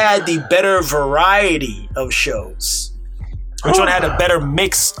one had the better variety of shows? Which one had a better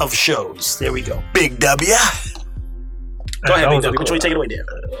mix of shows? There we go. Big W. Go ahead, Big W. Which one you take it away, Dan?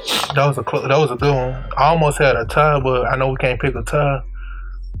 That was a good one. I almost had a tie, but I know we can't pick a tie.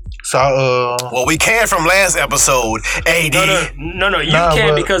 So, well, we can from last episode, AD. No, you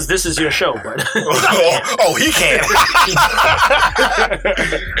can because this is your show, but oh, he can.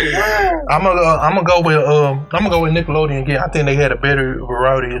 I'm gonna go with Nickelodeon again. I think they had a better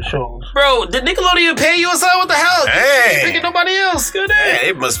variety of shows. Bro, did Nickelodeon pay you or something? What the hell? Hey, you thinking nobody else? Good day.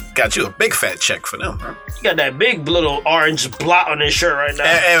 They must got you a big fat check for them. Huh? You got that big little orange blot on his shirt right now.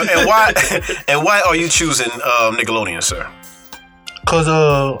 And why are you choosing Nickelodeon, sir? Cause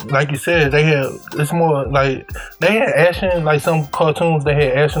like you said, it's more like they had action, like some cartoons they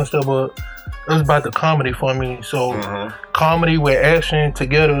had action and stuff, but it was about the comedy for me. So comedy with action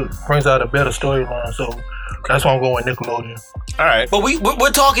together brings out a better storyline. So that's why I'm going with Nickelodeon. All right, but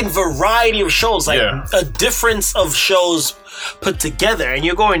we're talking variety of shows, like a difference of shows put together, and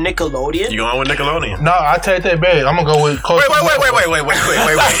you're going Nickelodeon. You going with Nickelodeon? No, I take that back. I'm gonna go with Cartoon Network.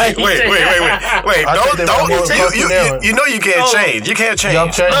 Wait. Don't. You know you can't change. You can't change. No.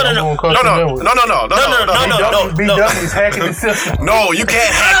 BW's hacking the system. No, you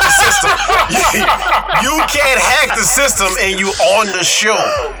can't hack the system. You can't hack the system, and you on the show.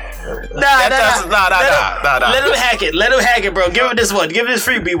 Nah. Let him hack it. Let him hack it, bro. Give him this one. Give him this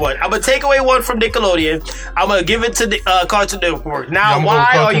freebie one. I'm gonna take away one from Nickelodeon. I'm gonna give it to the Cartoon Network. Now,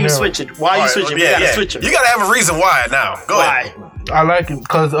 why are you switching? Why are you switching? You gotta switch him. You gotta have a reason why now. Go ahead. I like it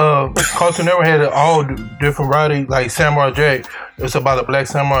because Cartoon Network had all different variety, like Samurai Jack. It's about a black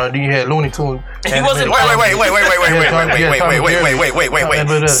samurai. And then you had Looney Tunes. He wasn't. Wait.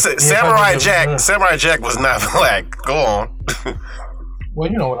 Samurai Jack was not black. Go on. Well,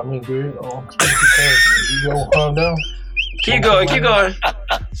 you know what I mean, dude. You go calm down. Keep going.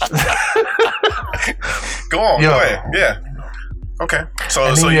 Go on. Go ahead. Yeah. Okay.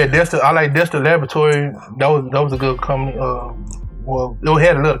 So Dexter. I like Dexter Laboratory. That was a good comedy. Well, it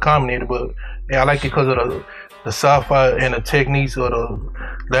had a little comedy in it, but I like it because of the sci-fi and the techniques of the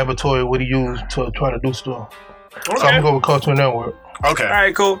laboratory what he used to try to do stuff. Okay. So I'm gonna go with Cartoon Network. Okay. All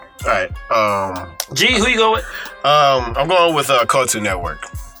right. Cool. All right. G, who you going with? I'm going with Cartoon Network.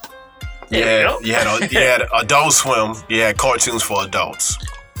 You had Adult Swim. You had cartoons for adults.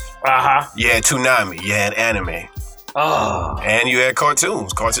 You had Toonami. You had anime. And you had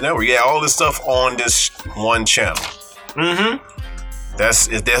cartoons. Cartoon Network. You had all this stuff on this one channel.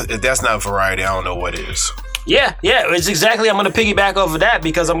 If that's not variety, I don't know what is. Yeah, it's exactly. I'm going to piggyback off of that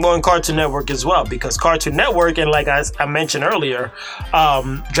because I'm going Cartoon Network as well. Because Cartoon Network, and like I mentioned earlier,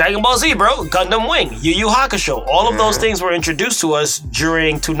 Dragon Ball Z, bro, Gundam Wing, Yu Yu Hakusho, all of those things were introduced to us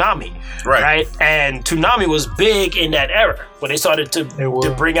during Toonami, right? And Toonami was big in that era when they started to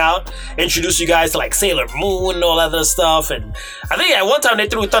introduce you guys to like Sailor Moon and all that other stuff. And I think at one time they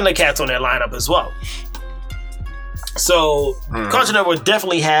threw Thundercats on that lineup as well. So Cartoon Network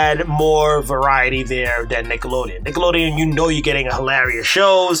definitely had more variety there than Nickelodeon. Nickelodeon, you're getting hilarious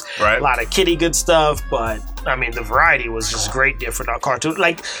shows, a lot of kiddie good stuff, but I mean the variety was just great there for our cartoon.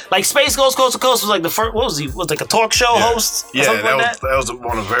 Like Space Ghost Coast to Coast was like the first. What was he? Was like a talk show host? Yeah, that was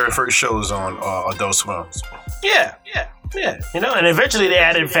one of the very first shows on Adult Swim. Yeah. And eventually they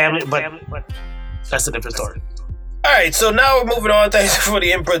added Family, but that's a different story. All right, so now we're moving on. Thanks for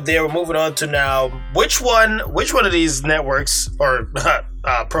the input there. We're moving on to now which one of these networks or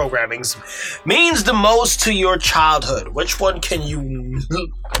programmings means the most to your childhood? Which one can you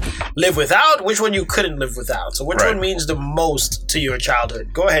live without? Which one you couldn't live without? So which one means the most to your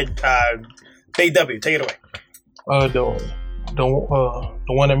childhood? Go ahead, Big W, take it away. The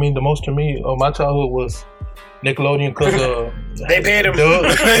one that means the most to me of my childhood was Nickelodeon because they paid him. They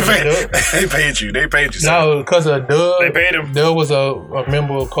paid you. No, because of Doug. They paid him. Doug was a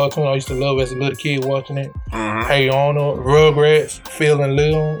member of cartoon I used to love as a little kid watching it. Hey Arnold, Rugrats, Phil and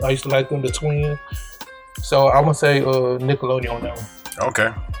Lil. I used to like them, the twins. So I'm gonna say Nickelodeon on that one.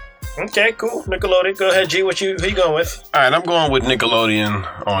 Okay, cool. Nickelodeon. Go ahead, G. Who you going with? All right, I'm going with Nickelodeon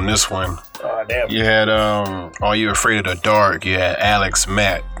on this one. Oh, damn. You had Are You Afraid of the Dark? You had Alex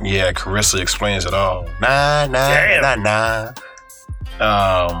Mack. You had Carissa Explains It All. Nah.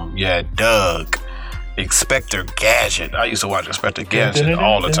 You had Doug. Inspector Gadget. I used to watch Inspector Gadget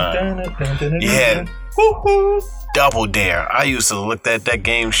all the time. You had Double Dare. I used to look at that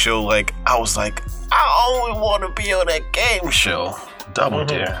game show like I was like, I only want to be on that game show. Double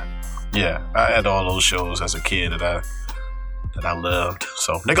Dare. Yeah, I had all those shows as a kid that I loved.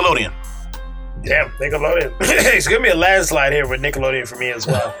 So Nickelodeon. Damn, Nickelodeon. It's gonna be a landslide here with Nickelodeon for me as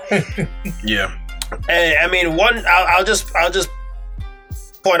well. Yeah. And I mean, I'll just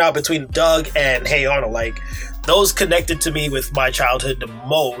point out between Doug and Hey Arnold, like those connected to me with my childhood the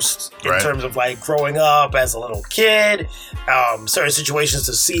most in terms of like growing up as a little kid, certain situations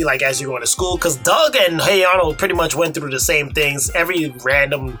to see like as you're going to school. Because Doug and Hey Arnold pretty much went through the same things every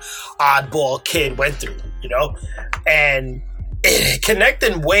random oddball kid went through, you know, and it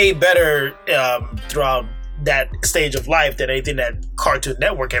connected way better throughout that stage of life than anything that Cartoon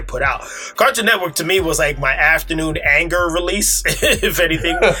Network had put out. Cartoon Network to me was like my afternoon anger release, if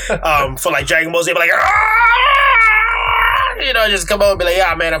anything, for like Dragon Ball Z. I'd be like, you know, just come on and be like,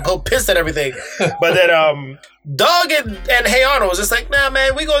 yeah, man, I'm pissed at everything. But then Doug and Hey Arnold was just like, nah,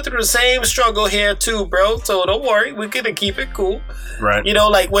 man, we going through the same struggle here too, bro. So don't worry, we're gonna keep it cool. Right. You know,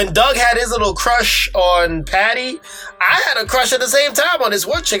 like when Doug had his little crush on Patty, I had a crush at the same time on this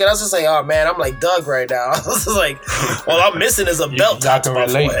one chick, and I was just like, oh man, I'm like Doug right now. I was just like, all I'm missing is a belt. I can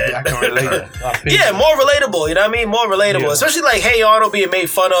relate. I can relate. Yeah, more relatable, you know what I mean? More relatable. Yeah. Especially like Hey Arnold being made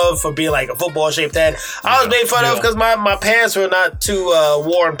fun of for being like a football shaped head. I was made fun of because my pants were not too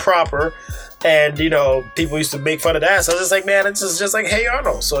worn proper. And, you know, people used to make fun of that. So I was just like, man, it's just like Hey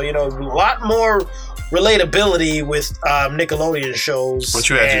Arnold. So, you know, a lot more relatability with Nickelodeon shows. But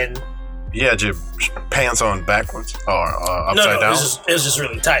you had your pants on backwards or upside down? It was just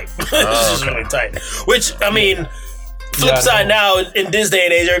really tight. It was just really tight. Which, I mean, flip side now, in this day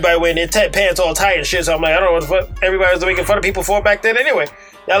and age, everybody wearing their pants all tight and shit. So I'm like, I don't know what everybody was making fun of people for back then anyway.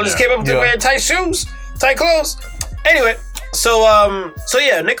 Y'all just came up to wearing tight shoes, tight clothes. Anyway. So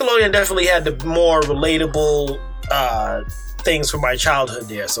yeah, Nickelodeon definitely had the more relatable things from my childhood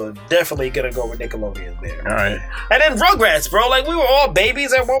there. So definitely gonna go with Nickelodeon there. All right. And then Rugrats, bro. Like we were all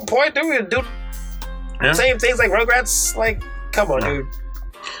babies at one point. Did we do same things like Rugrats? Like, come on, dude.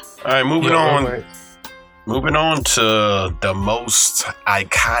 All right, moving on. Moving on to the most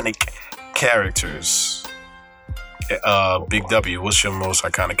iconic characters. Big W, what's your most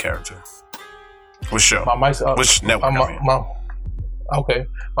iconic character? Which show? Which network? My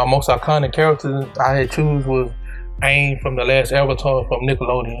most iconic character I had choose was Aang from The Last Avatar from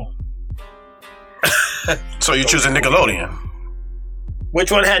Nickelodeon. So you choosing Nickelodeon? Which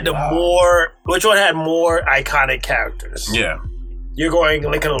one had more iconic characters? Yeah. You're going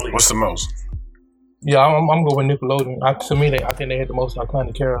Nickelodeon. What's the most? Yeah, I'm going with Nickelodeon. To me, I think they had the most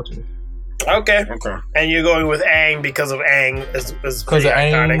iconic characters. Okay. And you're going with Aang because of Aang is pretty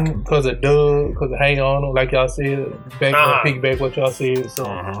iconic. Because of Doug, because of Hey Arnold, like y'all said, piggyback what y'all said. So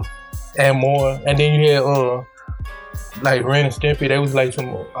and more. And then you had like Ren and Stimpy. They was like some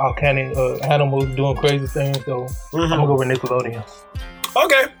iconic animals doing crazy things. So I'm gonna go with Nickelodeon.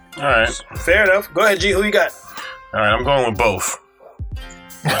 Okay. All right. Fair enough. Go ahead, G. Who you got? All right, I'm going with both.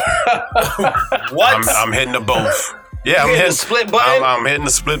 What? I'm hitting the both. Yeah, I'm hitting hitting the split button. I'm hitting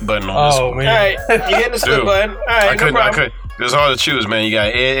the split button on this one. Man! All right, you hitting the split button. All right, I couldn't. It's hard to choose, man. You got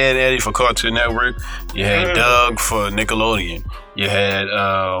Ed, Eddie for Cartoon Network. You had Doug for Nickelodeon. You had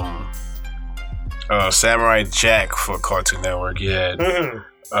Samurai Jack for Cartoon Network. You had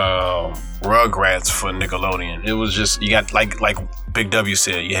Rugrats for Nickelodeon. It was just you got like Big W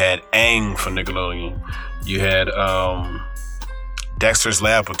said. You had Aang for Nickelodeon. You had Dexter's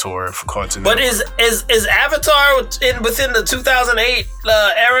Laboratory for Cartoon Network. But is Avatar within the 2008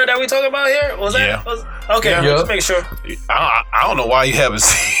 era that we talking about here? Was that? Okay, let's make sure. I don't know why you haven't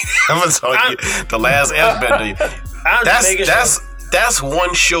seen Avatar. The Last Airbender. That's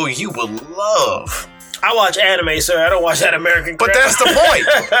one show you would love. I watch anime, sir. I don't watch that American crap. But that's the point.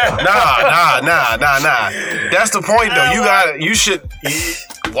 Nah. That's the point, though. You should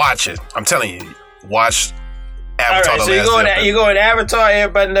watch it. I'm telling you, watch Avatar. All right, so you're going Avatar,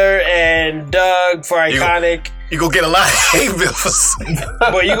 Airbender, and Doug for iconic. You go get a lot of hate bill for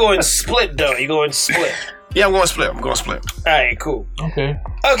but you going split though. You going split. Yeah, I'm going split. All right, cool. Okay,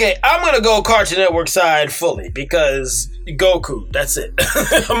 I'm gonna go Cartoon Network side fully because Goku. That's it.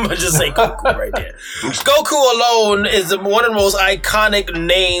 I'm gonna just say Goku right there. Goku alone is one of the most iconic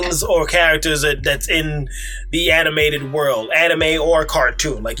names or characters that's in the animated world, anime or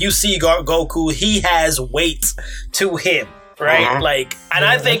cartoon. Like you see Goku, he has weight to him. Right? And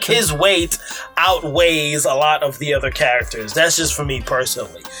I think his weight outweighs a lot of the other characters. That's just for me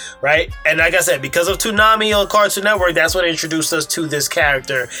personally. Right? And like I said, because of Toonami on Cartoon Network, that's what introduced us to this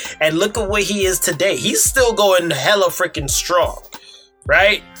character. And look at where he is today. He's still going hella freaking strong.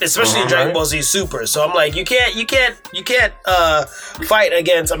 right? Especially in Dragon Ball Z Super. So I'm like, you can't fight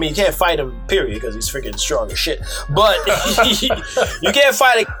against. I mean, you can't fight him, period, because he's freaking strong as shit. But you can't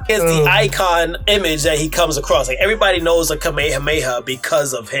fight against the icon image that he comes across. Like everybody knows a Kamehameha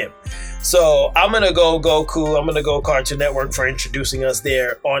because of him. So I'm gonna go Goku. I'm gonna go Cartoon Network for introducing us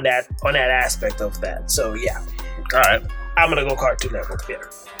there on that aspect of that. So yeah, All right. I'm gonna go Cartoon Network there.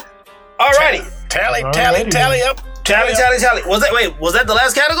 Alrighty, Tally up. tally. Was that the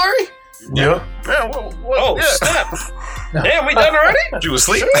last category? Yeah. Yeah, Oh snap! Damn, we done already? you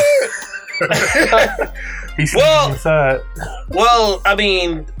asleep? He's Well- inside. Well, I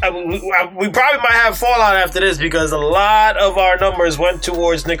mean, we probably might have fallout after this because a lot of our numbers went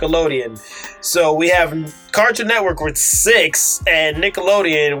towards Nickelodeon. So we have Cartoon Network with 6 and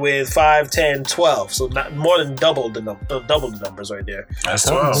Nickelodeon with 5, 10, 12. So not more than double the numbers right there. That's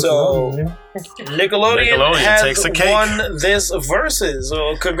 12. So Nickelodeon has takes the cake. won this versus.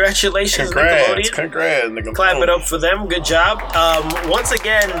 So congratulations, Nickelodeon. Congrats. Clap it up for them. Good job. Once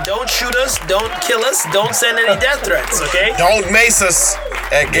again, don't shoot us, don't kill us, don't send any death threats, okay? Don't mace us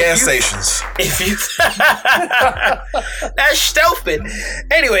at gas stations. If you that's stupid.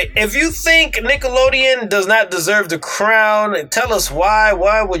 Anyway, if you think Nickelodeon does not deserve the crown, tell us why.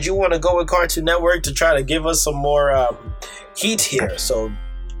 Why would you want to go with Cartoon Network to try to give us some more heat here? So,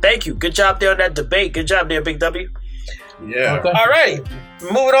 thank you. Good job there on that debate. Good job there, Big W. Yeah. Okay. All right,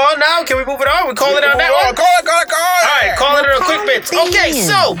 moving on now. Can we move it on? We call it on that one. Call it. All right, call it a quick bit. Okay,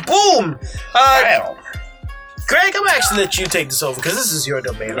 so boom. Wow. Greg, I'm actually let you take this over because this is your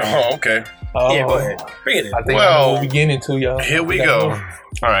domain. Right? Oh, okay. Yeah, go ahead. Bring it in. I think I Well, know what we're getting into, y'all. Here we I think I go. know.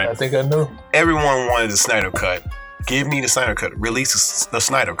 All right. I think I know. Everyone wanted the Snyder Cut. Give me the Snyder Cut. Release the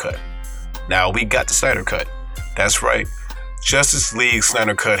Snyder Cut. Now we got the Snyder Cut. That's right. Justice League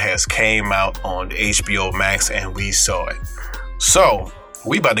Snyder Cut has came out on HBO Max and we saw it. So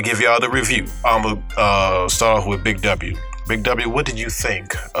we about to give y'all the review. I'm gonna start off with Big W. Big W, what did you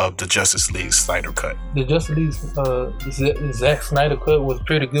think of the Justice League Snyder Cut? The Justice League Zack Snyder cut was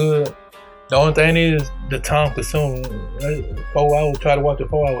pretty good. The only thing is the time consuming. 4 hours, try to watch it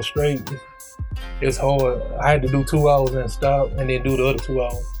 4 hours straight. It's hard. I had to do 2 hours and stop and then do the other 2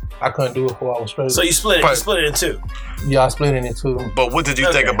 hours. I couldn't do it 4 hours straight. So you split it. But- You split it in two. Yeah, I split it in two. But what did you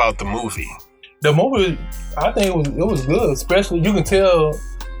think Okay. about the movie? The movie, I think it was good. Especially you can tell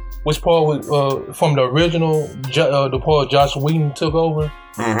which part was from the original, the part Josh Whedon took over,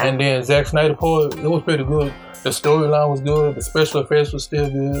 and then Zack Snyder part. It was pretty good. The storyline was good. The special effects was still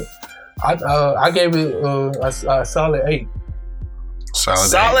good. I gave it a solid 8.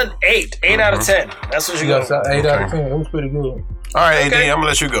 Solid 8. 8 out of 10. That's what you Yeah, got. 8 out of 10. It was pretty good. All right, Okay. AD, I'm gonna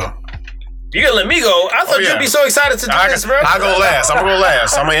let you go. You gonna let me go? I thought yeah. you'd be so excited to do this, bro. I'll go last. I'm gonna go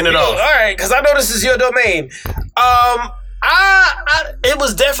last. I'm gonna end it All off. right, because I know this is your domain. It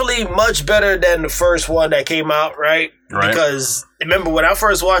was definitely much better than the first one that came out, right? Right. Because remember when I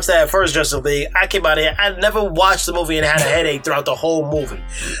first watched that first Justice League, I came out here. I never watched the movie and had a headache throughout the whole movie,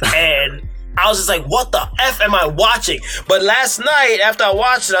 and I was just like, "What the f am I watching?" But last night after I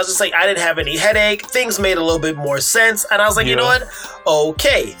watched it, I was just like, I didn't have any headache. Things made a little bit more sense, and I was like, you know what?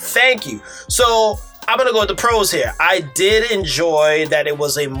 Okay, thank you. So I'm gonna go with the pros here. I did enjoy that it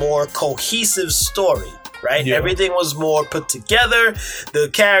was a more cohesive story. Right? Yeah. Everything was more put together.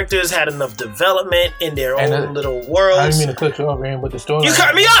 The characters had enough development in their And own little I worlds. didn't mean to cut you off, man, but the story. You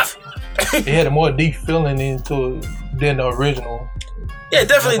cut me off! It had a more deep feeling into it than the original. Yeah, it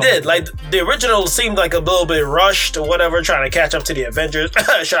definitely did. Like the original seemed like a little bit rushed or whatever, trying to catch up to the Avengers.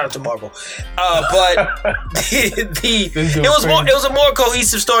 Shout out to Marvel. But it was a more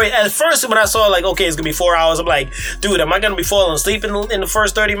cohesive story. At first, when I saw like, okay, it's gonna be 4 hours, I'm like, dude, am I gonna be falling asleep in the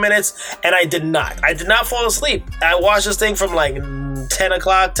first 30 minutes? And I did not. I did not fall asleep. I watched this thing from like 10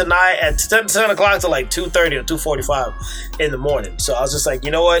 o'clock tonight at 10 o'clock to like 2:30 or 2:45 in the morning. So I was just like,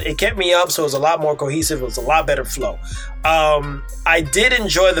 you know what? It kept me up, so it was a lot more cohesive. It was a lot better flow. I did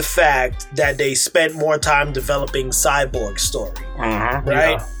enjoy the fact that they spent more time developing Cyborg's story,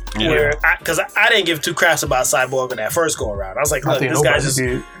 right? Yeah. Where, because I didn't give two craps about Cyborg in that first go around. I was like, I look, think this guy's nobody just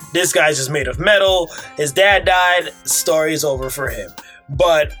did. this guy's just made of metal. His dad died. Story's over for him.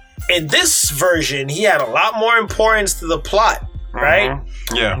 But in this version, he had a lot more importance to the plot, right?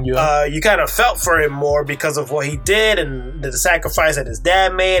 Yeah. Yeah. You kind of felt for him more because of what he did and the sacrifice that his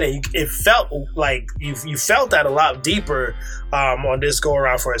dad made, and it felt like you felt that a lot deeper on this go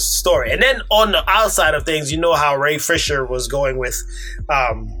around for his story. And then on the outside of things, you know how Ray Fisher was going with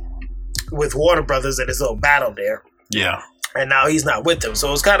Warner Brothers and his little battle there, Yeah. and now he's not with them. So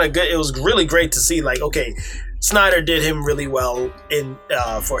it was kind of good. It was really great to see, like, okay, Snyder did him really well in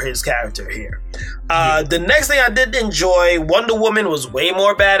for his character here. The next thing I did enjoy, Wonder Woman was way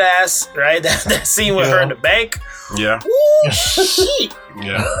more badass, right? That scene with her in the bank. Yeah. Woo, shit.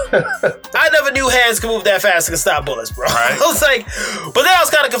 Yeah. I never knew hands could move that fast and stop bullets, bro. Right. I was like, but then I was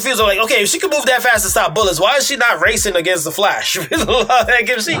kind of confused. I'm like, okay, if she could move that fast and stop bullets, why is she not racing against the Flash? Like,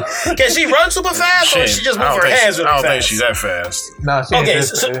 can she run super fast, or she just move her hands really fast? I don't think she's that fast. Nah, she Okay,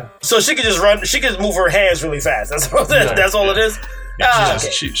 ain't so she could just run. She could move her hands really fast. That's all it is. Yeah, Okay.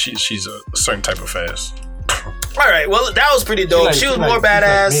 she's a certain type of fast. All right. Well, that was pretty dope. She was more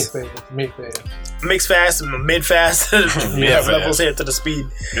badass. Mid-fast. Mixed fast, mid fast. We have levels here to the speed.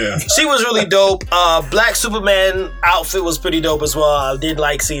 Yeah. She was really dope. Black Superman outfit was pretty dope as well. I did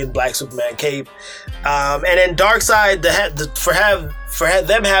like seeing Black Superman cape. And then Darkseid, for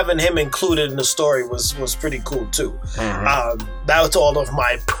them having him included in the story was pretty cool too. Mm-hmm. That was all of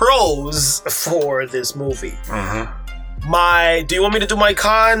my pros for this movie. Mm-hmm. Do you want me to do my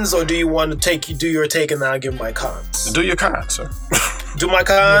cons, or do you want to do your take and then I'll give my cons? Do your cons, sir. Do my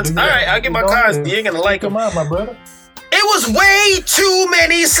cons? Yeah, All right, I'll give my cons. You ain't gonna like them. Come on, my brother. It was way too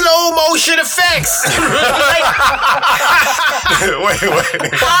many slow motion effects. Wait.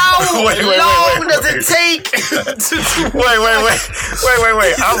 How long does it take? Wait.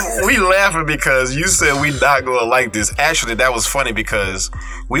 We laughing because you said we not gonna like this. Actually, that was funny because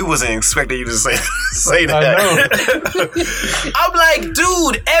we wasn't expecting you to say that. I'm like,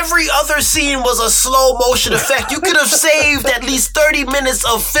 dude, every other scene was a slow motion effect. You could have saved at least 30 minutes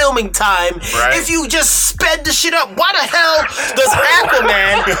of filming time if you just sped the shit up. Why the hell does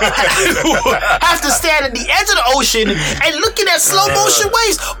Aquaman have to stand at the edge of the ocean and looking at slow motion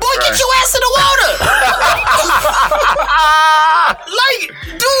waves? Boy, get your ass in the water! Like,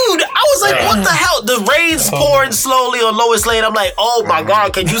 dude, I was like, what the hell? The rain's pouring slowly on Lois Lane. I'm like, oh my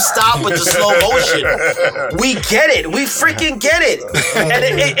God, can you stop with the slow motion? We get it. We freaking get it. And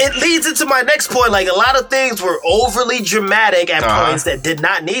it leads into my next point. Like, a lot of things were overly dramatic at points that did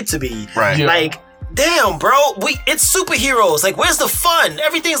not need to be. Right. Yeah. Like, damn, bro, it's superheroes. Like, where's the fun?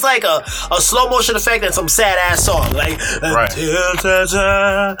 Everything's like a slow motion effect and some sad ass song. Like, Right.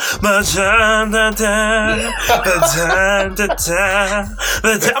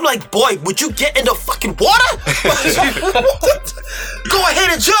 I'm like, boy, would you get in the fucking water? Go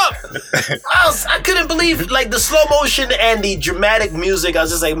ahead and jump. I couldn't believe like the slow motion and the dramatic music. I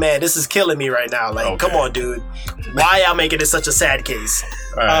was just like, man, this is killing me right now. Like, come on, dude. Why y'all making it such a sad case?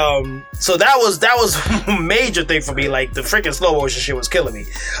 Right. So that was a major thing for me. Like, the freaking slow motion shit was killing me.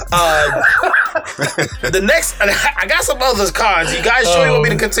 The next, I got some other cons. You guys sure you want me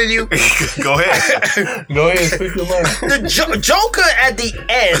to continue? Go ahead. Go ahead, speak your mind. The Joker at the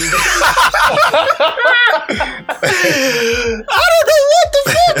end. I don't know what the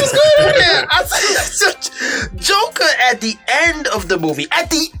fuck is going on there. Joker at the end of the movie. At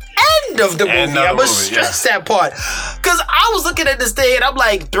the end of the movie. I must stress that part. Because I was looking at this thing and I'm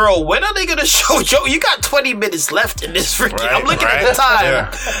like, bro, when are they going to show Joker? You got 20 minutes left in this freaking... I'm looking at the time.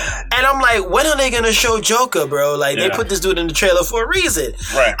 And I'm like, when are they going to show Joker, bro? Like, they put this dude in the trailer for a reason.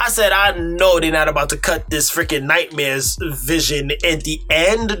 Right. I said, I know they're not about to cut this freaking Nightmare's vision at the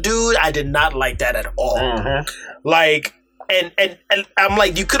end, dude. I did not like that at all. Like... And I'm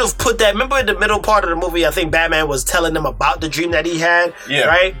like, you could have put that. Remember in the middle part of the movie, I think Batman was telling them about the dream that he had. Yeah.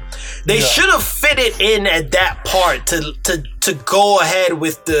 Right. They should have fit it in at that part to go ahead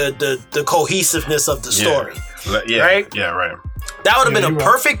with the cohesiveness of the story. Yeah. Right. Yeah. Right. That would have been a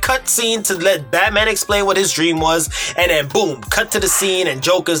perfect cut scene to let Batman explain what his dream was, and then boom, cut to the scene and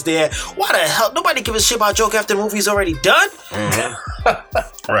Joker's there. Why the hell? Nobody give a shit about Joker after the movie's already done.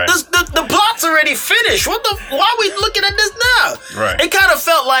 Right. The plot's already finished. Why are we looking at this now? Right. It kind of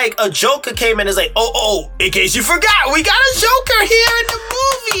felt like a Joker came in and is like, oh, in case you forgot, we got a Joker here in the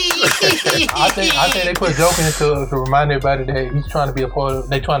movie. I think they put Joker in to remind everybody that he's trying to be a part of.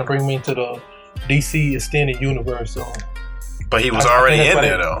 They trying to bring me into the DC extended universe. So. But he was already in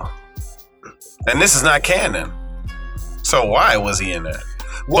there though, and this is not canon. So why was he in there?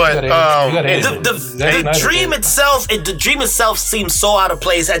 But the dream itself, the dream itself seems so out of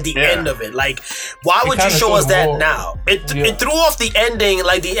place at the end of it. Like, why would you show us that now? It threw off the ending.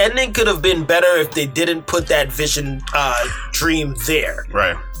 Like, the ending could have been better if they didn't put that vision dream there.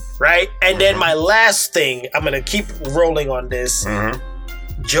 Right. And then my last thing, I'm gonna keep rolling on this.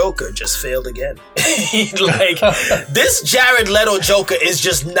 Joker just failed again. Like, this Jared Leto Joker is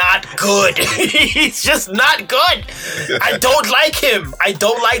just not good. He's just not good. I don't like him. I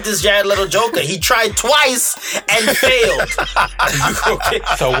don't like this Jared Leto Joker. He tried twice and failed. Okay.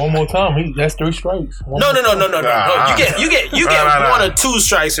 So one more time, that's 3 strikes. No. You get one or 2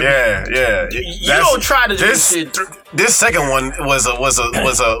 strikes. Yeah. You don't try to do this shit. This second one was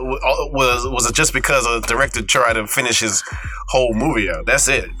just because a director tried to finish his whole movie out. That's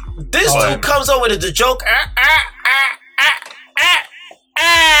it. This dude comes over to the joke.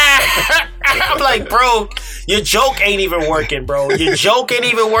 I'm like, bro, your joke ain't even working, bro. Your joke ain't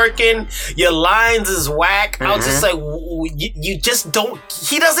even working. Your lines is whack. I was just like, you just don't.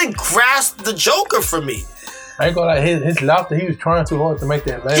 He doesn't grasp the Joker for me. I ain't gonna lie, his laughter. He was trying too hard to make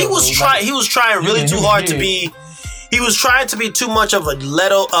that laugh. He was trying really too hard to be. He was trying to be too much of a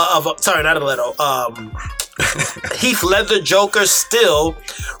Leto. Not a Leto. Heath Ledger Joker still,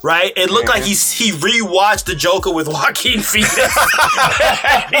 right? It looked like he rewatched the Joker with Joaquin Phoenix.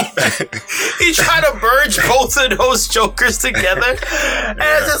 he tried to merge both of those Jokers together. And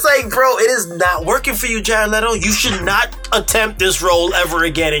it's just like, bro, it is not working for you, Jared Leto. You should not attempt this role ever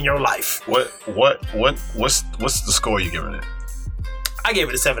again in your life. What's the score you giving it? I gave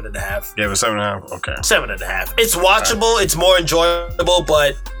it a 7.5. Gave it 7.5? Okay. 7.5. It's watchable, it's more enjoyable,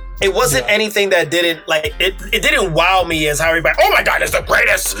 but it wasn't anything that didn't, like, it didn't wow me as how everybody, oh my God, it's the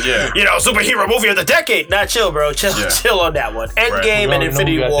greatest, superhero movie of the decade. Nah, chill, bro. Chill on that one. Endgame and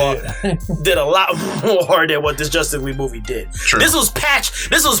Infinity War did a lot more than what this Justice League movie did. True. This was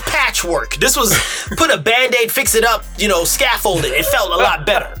patchwork. This was put a Band-Aid, fix it up, scaffold it. It felt a lot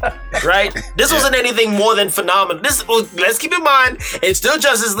better, right? This wasn't anything more than phenomenal. Let's keep in mind, it's still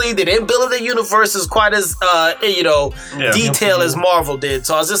Justice League. They didn't build the universe as quite as, detailed as Marvel did.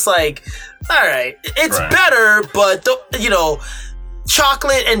 So I was just like, all right, it's better, but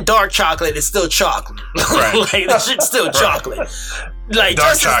chocolate and dark chocolate is still chocolate. Like, this shit's still chocolate. Like, dark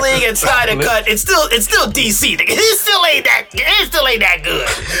Justice chocolate. League and Snyder Cut, it's still DC. It still ain't that good.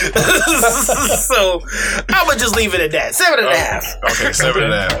 So I'm gonna just leave it at that. 7.5. Okay,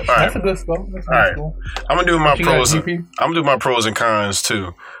 7.5. All right, that's a good score. All right, I'm gonna do my pros. I'm gonna do my pros and cons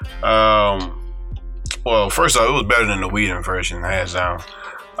too. Well, first off, it was better than the Whedon version, hands down.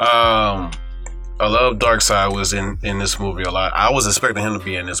 I love Darkseid was in this movie a lot. I was expecting him to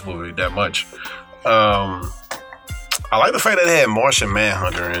be in this movie that much. I like the fact that they had Martian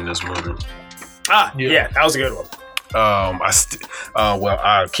Manhunter in this movie. Yeah, that was a good one.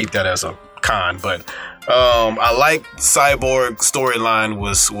 I'll keep that as a con, but I like Cyborg storyline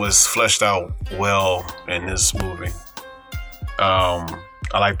was fleshed out well in this movie. I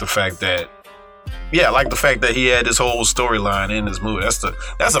like the fact that he had this whole storyline in this movie. That's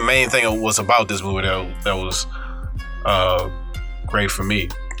the main thing that was about this movie that was great for me.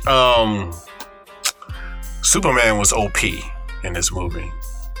 Superman was OP in this movie.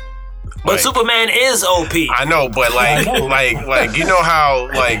 But Superman is OP. I know, but like you know how,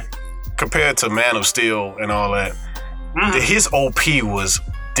 like, compared to Man of Steel and all that, his OP was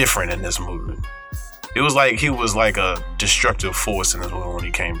different in this movie. It was like he was like a destructive force in this movie when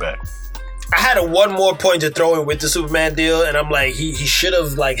he came back. I had one more point to throw in with the Superman deal, and I'm like, he should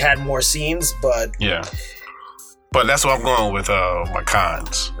have like had more scenes, but yeah. But that's what I'm going with my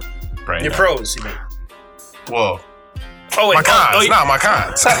cons. Right. Your pros, you mean? Well, my cons, not my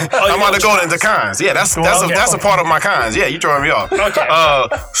cons. I'm about to go into cons. Yeah, that's a part of my cons. Yeah, you throwing me off. Okay.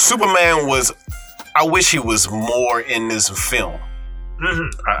 Superman was. I wish he was more in this film. Mm-hmm.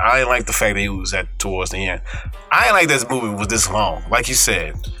 I didn't like the fact that he was towards the end. I didn't like this movie was this long. Like you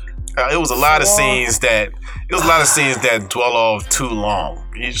said, it was a lot of scenes that dwell off too long.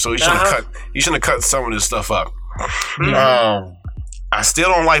 So you shouldn't have cut some of this stuff up. Mm-hmm. I still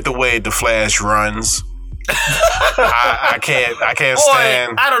don't like the way the Flash runs. I can't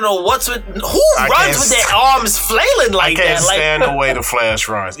stand. I don't know what's with who runs with their arms flailing like that. I can't stand the way the Flash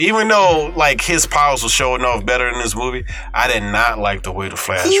runs. Even though like his powers were showing off better in this movie, I did not like the way the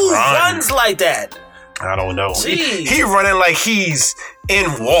Flash runs like that. I don't know. He running like he's in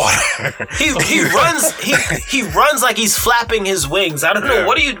water. He runs like he's flapping his wings. I don't know.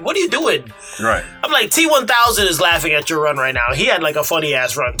 What are you doing? Right. I'm like, T-1000 is laughing at your run right now. He had like a funny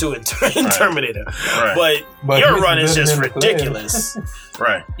ass run too in Terminator. Right. But your run is just ridiculous.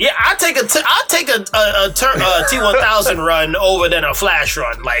 Right. Yeah, I'll take a T-1000 run over than a Flash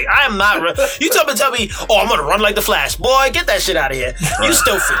run. Like, I'm not. You tell me, oh, I'm gonna run like the Flash. Boy, get that shit out of here. Right. You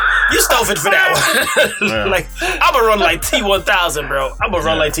stupid for that one. Yeah. Like, I'm gonna run like T-1000, bro. I'm gonna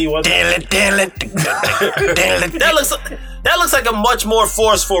run like T-1000. Damn it. That looks. That looks like a much more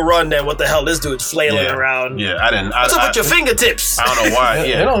forceful run than what the hell this dude's flailing around. Yeah, I didn't. What's up with your fingertips? I don't know why. It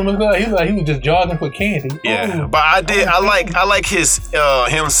Yeah, don't look like he was just jogging for candy. yeah. But I like his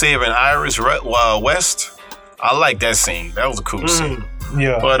him saving Iris West. I like that scene. That was a cool scene.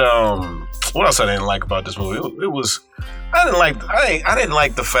 Yeah. But what else I didn't like about this movie? It was I didn't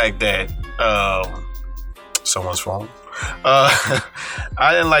like the fact that someone's phone.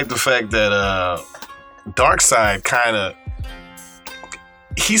 I didn't like the fact that Darkseid kind of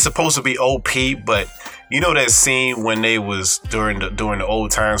he's supposed to be OP, but you know that scene when they was during the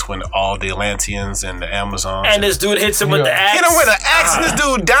old times when all the Atlanteans and the Amazons And this dude hits him with the axe. hit him with an axe and this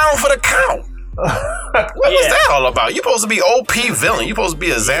dude down for the count. What was that all about? You're supposed to be OP villain. You're supposed to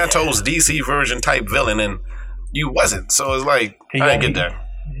be a Xantos DC version type villain, and you wasn't. So it's like I didn't get that.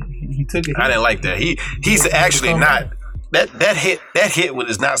 He took it. I didn't like that. He's actually not that hit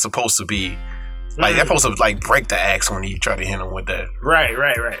is not supposed to be like that's supposed to like break the axe when he tried to hit him with that. Right.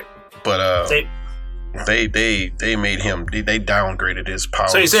 But they made him they downgraded his power.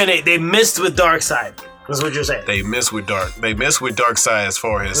 So you're saying they missed with Darkseid? That's what you're saying. They missed with Darkseid as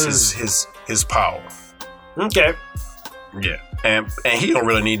far as his power. Okay. Yeah. And he don't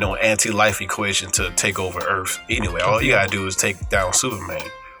really need no anti-life equation to take over Earth anyway. All you gotta do is take down Superman.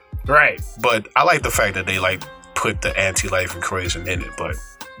 Right. But I like the fact that they like put the anti-life equation in it, but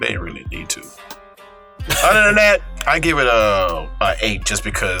they didn't really need to. Other than that, I give it a 8 just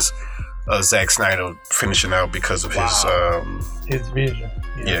because Zack Snyder finishing out because of his vision.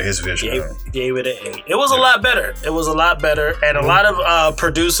 his vision. Gave it an 8. It was a lot better. And a lot of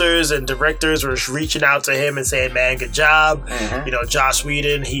producers and directors were reaching out to him and saying, man, good job. You know, Joss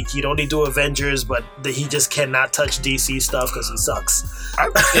Whedon, he only do Avengers, but he just cannot touch DC stuff because he sucks. I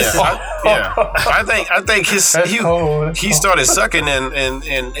think he started sucking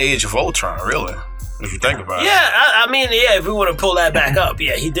in Age of Ultron, really. If you think about it. Yeah, I mean, if we want to pull that back up,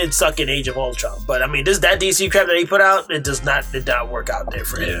 he did suck in Age of Ultron. But I mean, that DC crap that he put out, it did not work out there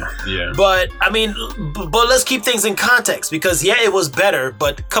for him. Yeah. But I mean, but let's keep things in context because it was better,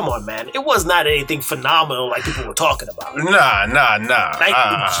 but come on, man, it was not anything phenomenal like people were talking about. Nah.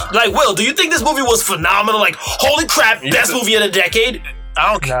 Like, Will, do you think this movie was phenomenal? Like, holy crap, best movie of the decade?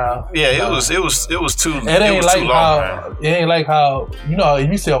 I don't care. It was too. It ain't like too long, it ain't like how if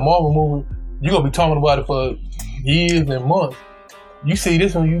you see a Marvel movie, you're gonna be talking about it for years and months. You see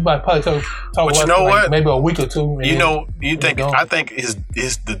this one, you might probably talk about you know it for what? Maybe a week or two. I think is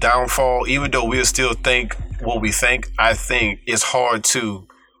the downfall. Even though we'll still think what we think, I think it's hard to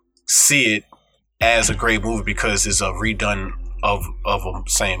see it as a great movie because it's a redone of a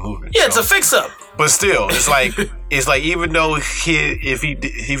same movie. Yeah, it's a fix up. But still, it's like even though if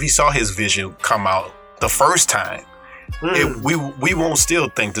he saw his vision come out the first time. We won't still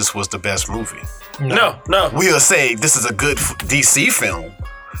think this was the best movie. No. We'll say this is a good DC film,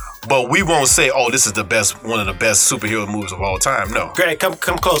 but we won't say, oh, this is one of the best superhero movies of all time. No. Greg, come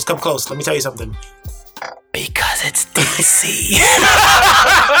close. Let me tell you something. Because it's DC.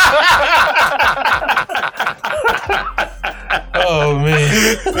 Oh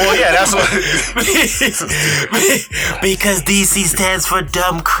man. Well, yeah, that's what. Because DC stands for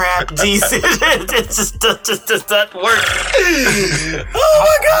dumb crap. DC, it just doesn't work. Oh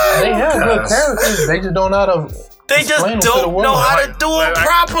my god! They have good characters. They just don't know how to. They just don't know how to do it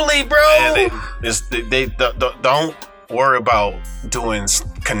properly, bro. They don't worry about doing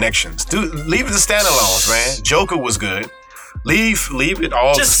connections. Leave it to standalones, man. Joker was good. Leave it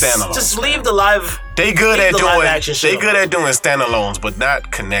all to standalones. Just leave the live. They good at doing standalones, but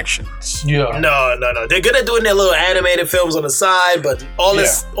not connections. Yeah. No. They're good at doing their little animated films on the side, but all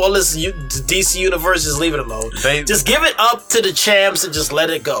this DC universe, just leave it alone. Just give it up to the champs and just let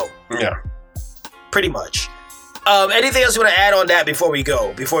it go. Yeah. Pretty much. Anything else you want to add on that before we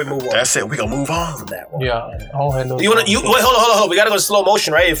move on? That's it. We gonna move on from that one. Yeah, I don't have no. Wait, hold on. We gotta go in slow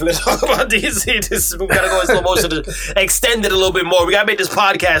motion, right? If we're gonna talk about DC, we gotta go in slow motion to extend it a little bit more. We gotta make this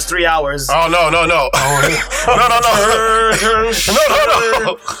podcast 3 hours. Oh no! No.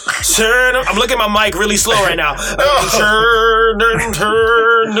 I'm looking at my mic really slow right now.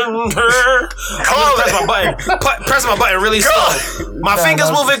 Press my button really slow. My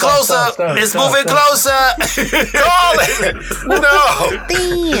fingers moving closer. It's moving closer. Call it! No!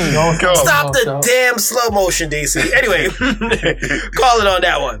 Stop the damn slow motion, DC. Anyway, call it on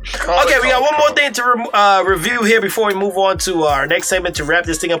that one. We got one more thing to review here before we move on to our next segment to wrap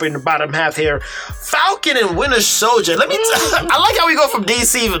this thing up in the bottom half here. Falcon and Winter Soldier. I like how we go from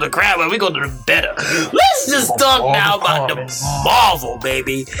DC to the crap, but we go to the better. Let's just talk now about the Marvel,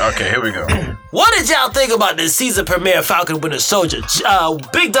 baby. Okay, here we go. What did y'all think about this season premiere Falcon Winter Soldier?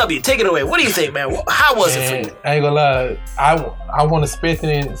 Big W, take it away. What do you think, man? How was it for you? I ain't gonna lie. I wasn't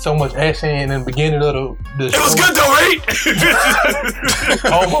expecting so much action in the beginning of the show. It was good though, right?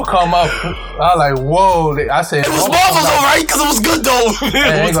 Marvel come up. I was like, whoa. I said, It was Marvel's alright because it was good though.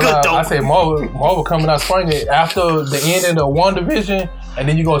 It was good though. I said, Marvel coming out springing after the ending of WandaVision, and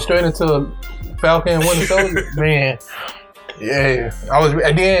then you go straight into Falcon and Winter Soldier. Man, yeah.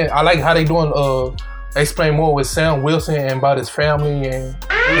 And then I like how they doing. Explain more with Sam Wilson and about his family and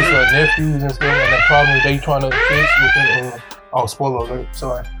his nephews and stuff, and the problems they trying to fix with the. Spoiler alert!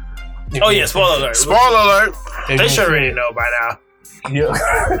 Sorry. Oh yeah, spoiler alert! Spoiler alert! They should already know by now. Yeah,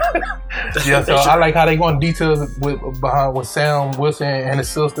 yeah. So I like how they go in details with Sam Wilson and his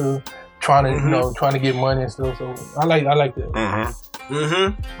sister trying to trying to get money and stuff. So I like that.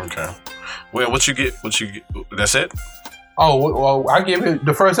 Okay. Well, what you get? That's it. Oh well, I give it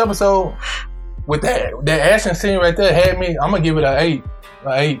the first episode. With that action scene right there had me. I'm gonna give it an 8.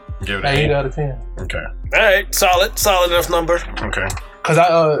 Give it an 8 out of 10. Okay. All right, solid enough number. Okay.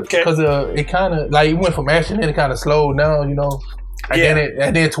 Cause it kind of like it went from action and it kind of slowed down, you know.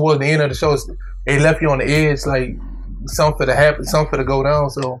 And then towards the end of the show, it left you on the edge, like something to happen, something to go down.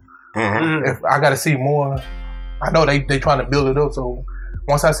 So if I got to see more, I know they trying to build it up. So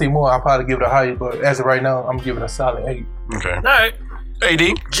once I see more, I'll probably give it a higher. But as of right now, I'm giving it a solid 8. Okay. All right. AD.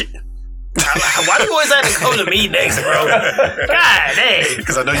 Why do you always have to come to me next, bro? God dang.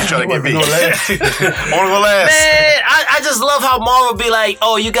 Because I know you're trying to get me. I want to go last. Man, I just love how Marvel be like,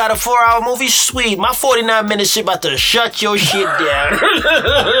 oh, you got a 4-hour movie? Sweet. My 49-minute shit about to shut your shit down.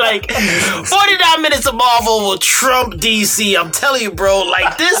 Like, 49 minutes of Marvel will trump DC. I'm telling you, bro.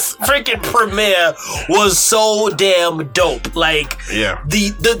 Like, this freaking premiere was so damn dope. Like,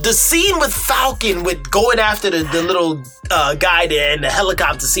 the scene with Falcon with going after the little guy there and the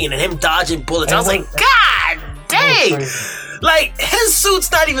helicopter scene and him dodging bullets. I was like, God dang! Like, his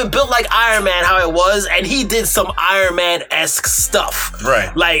suit's not even built like Iron Man, how it was, and he did some Iron Man-esque stuff.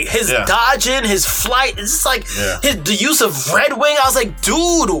 Right. Like, his dodging, his flight, it's just like the use of Red Wing. I was like,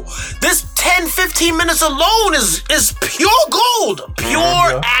 dude, this 10-15 minutes alone is pure gold.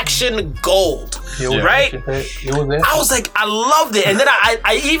 Pure action gold. Right? I was like, I loved it. And then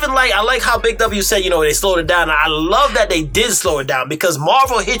I even like how Big W said, they slowed it down. I love that they did slow it down because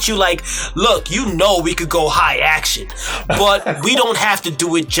Marvel hit you like, look, we could go high action, but we don't have to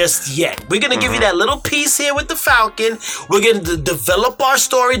do it just yet. We're going to give you that little piece here with the Falcon. We're going to develop our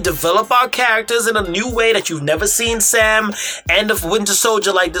story, develop our characters in a new way that you've never seen Sam and the Winter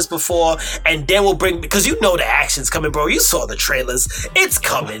Soldier like this before. And then we'll because the action's coming, bro. You saw the trailers. It's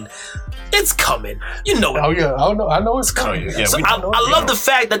coming. It's coming. You know it. Oh yeah, I know it's coming. Yeah, so I love the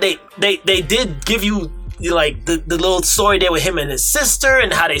fact that they did give you like the little story there with him and his sister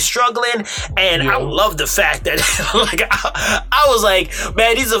and how they struggling, and I love the fact that like I was like,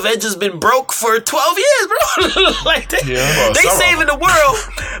 man, these Avengers been broke for 12 years, bro. Like they saving the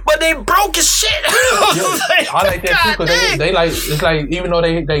world, but they broke as shit. I like that too because they like it's like even though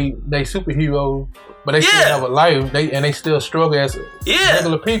they superheroes. But they still have a life, they still struggle as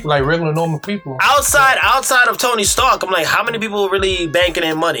regular people, like regular normal people. Outside of Tony Stark, I'm like, how many people were really banking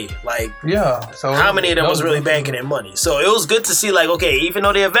in money? Like, so how many of them was really banking in money? So it was good to see, like, okay, even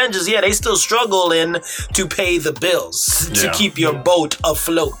though the Avengers, they still struggle to pay the bills to keep your boat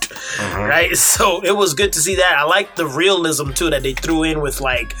afloat, right? So it was good to see that. I like the realism too that they threw in with,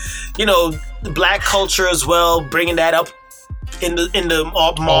 like, black culture as well, bringing that up. In the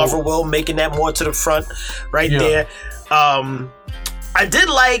Marvel world, making that more to the front, there. I did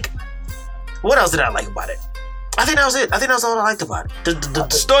like. What else did I like about it? I think that was it. I think that's all I liked about it. The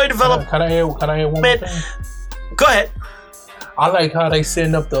story development. Can I add one more thing? Go ahead. I like how they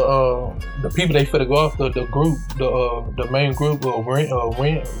setting up the people they finna go after, the group, the main group of Ren.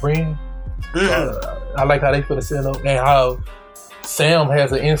 I like how they finna set up and how Sam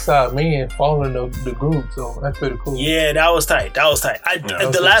has an inside man following the group, so that's pretty cool. Yeah, that was tight.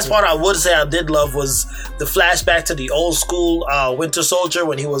 The last part I would say I did love was the flashback to the old school Winter Soldier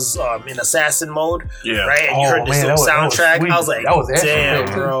when he was in assassin mode. Yeah, right. And you heard this little soundtrack. I was like,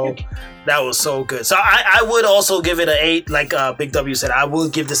 damn, bro. That was so good. So I would also give it an 8, like Big W said. I will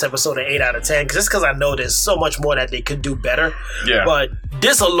give this episode an 8 out of 10 just because I know there's so much more that they could do better. Yeah. But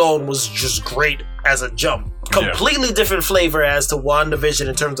this alone was just great as a jump. Completely different flavor as to WandaVision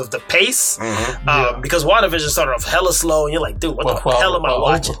in terms of the pace. Because WandaVision started off hella slow and you're like, dude, what the hell am I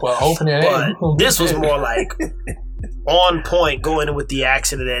watching? But this was more like on point, going in with the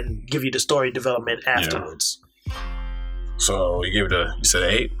action and then give you the story development afterwards. So you said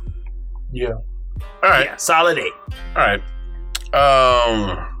 8? Yeah. All right. Yeah, solid 8. All right.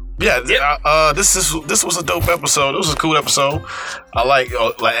 This was a dope episode. It was a cool episode. I like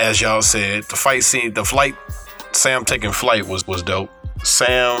as y'all said, the fight scene, the flight Sam taking flight was dope.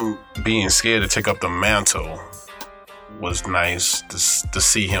 Sam being scared to take up the mantle was nice to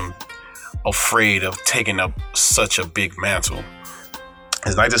see him afraid of taking up such a big mantle.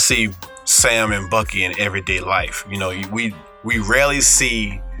 It's nice to see Sam and Bucky in everyday life. You know, we rarely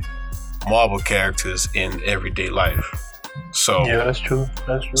see Marvel characters in everyday life. So yeah, that's true.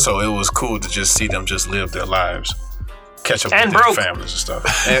 That's true. So it was cool to just see them just live their lives, catch up and with broke. their families and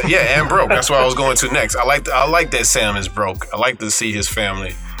stuff. And broke. That's what I was going to next. I like that Sam is broke. I like to see his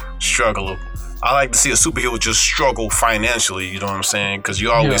family struggle. I like to see a superhero just struggle financially. You know what I'm saying? Because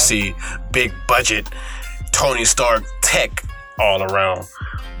you always see big budget Tony Stark tech all around.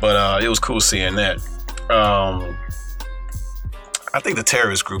 But it was cool seeing that. I think the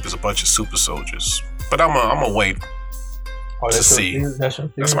terrorist group is a bunch of super soldiers. But I'm gonna wait to see.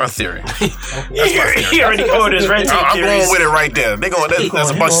 That's my theory. He already going his red tape I'm theories. going with it right there.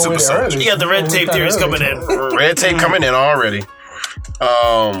 That's a bunch of super soldiers. You got the red tape theories coming in. Red tape coming in already.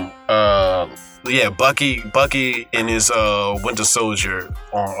 Yeah, Bucky in his Winter Soldier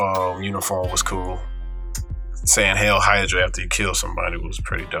uniform was cool. Saying "Hail Hydra" after he killed somebody was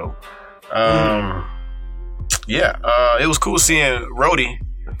pretty dope. It was cool seeing Rhodey.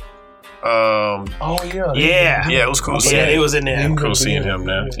 It was cool seeing him. He was in there. Cool seeing him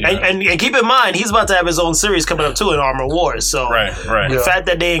now. Yeah. And keep in mind, he's about to have his own series coming up too in Armor Wars. So right. The fact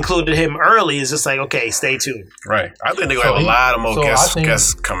that they included him early is just like, okay, stay tuned. Right. I think they're gonna have a lot of more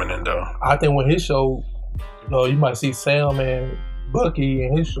guests coming in though. I think when his show, you might see Sam and Bucky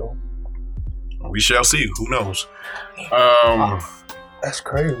in his show. We shall see. Who knows? That's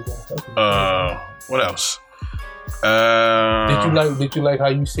crazy. What else? Did you like how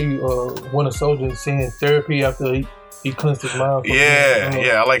you see Winter Soldier seeing therapy after he cleansed his mind?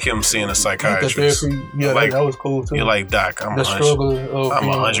 I like him seeing a psychiatrist. Therapy, that was cool too. You're like, Doc, I'm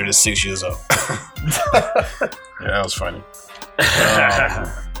 106 years old. That was funny.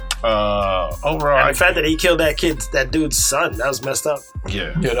 Overall, the fact that he killed that dude's son, that was messed up.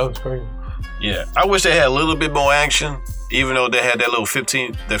 Yeah, that was crazy. Yeah, I wish they had a little bit more action. Even though they had that little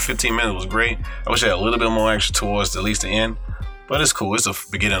 15 minutes was great. I wish they had a little bit more action towards at least the end. But it's cool. It's the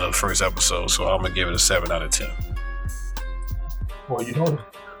beginning of the first episode, so I'm gonna give it a 7 out of 10. Well,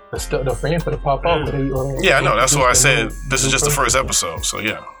 the fans for the pop out. I know. That's why I said this is just the first episode. So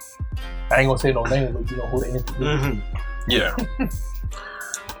yeah. I ain't gonna say no names, but you know who they introduced. Yeah.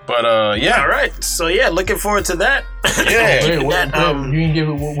 But All right. So yeah, looking forward to that. You didn't give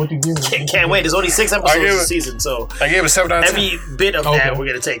it what you give it. Can't wait. There's only 6 episodes this season, so I gave it 7 out of 10. Every bit of that we're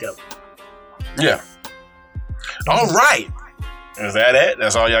gonna take up. Yeah. All right. Is that it?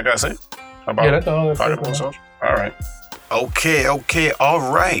 That's all y'all gotta say? That's all. All right. Okay. All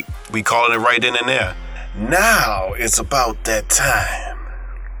right. We calling it right in and there. Now it's about that time.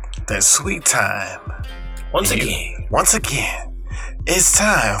 That sweet time. Once again. It's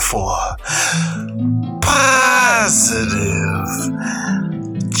time for Positive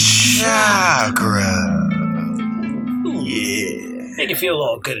Chakra. Yeah. Make you feel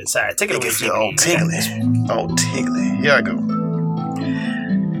all good inside. Take it away, feel all tingly. Here I go.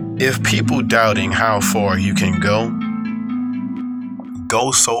 If people doubting how far you can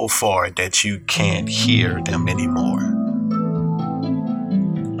go so far that you can't hear them anymore.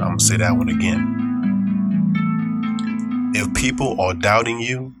 I'm going to say that one again. If people are doubting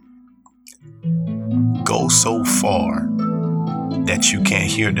you, go so far that you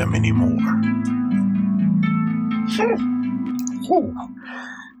can't hear them anymore.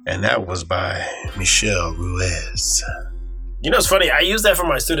 And that was by Michelle Ruiz. You know, it's funny. I used that for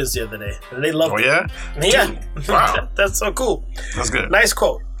my students the other day, and they loved it. Oh, yeah? Yeah. Wow. That's so cool. That's good. Nice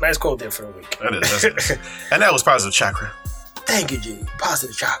quote there for the week. That's good. And that was Positive Chakra. Thank you, G.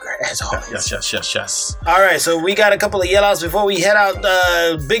 Positive Chakra, as always. Yes. All right, so we got a couple of yell-outs before we head out.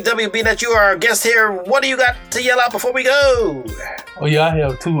 Big W, being that you are our guest here, what do you got to yell out before we go? Oh, yeah, I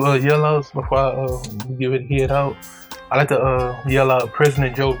have 2 yell-outs before I give it head out. I like to yell out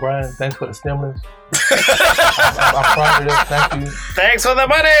President Joe Biden, thanks for the stimulus. I'm proud of that. Thank you. Thanks for the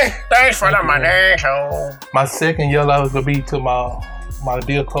money. Thanks for the money. My second yell-out is going to be to my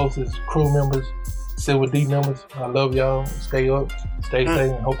dear closest crew members, Silver D members. I love y'all. Stay up, stay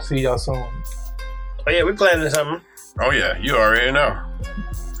safe, and hope to see y'all soon. Oh yeah, we planning something. Oh yeah, you already know.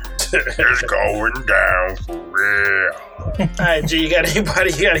 It's going down for real. Alright, G, you got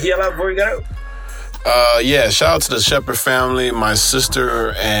anybody you got to yell out before we go? Shout out to the Shepherd family. My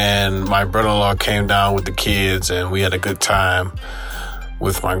sister and my brother-in-law came down with the kids, and we had a good time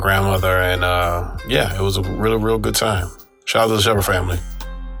with my grandmother. And it was a real good time. Shout out to the Shepherd family.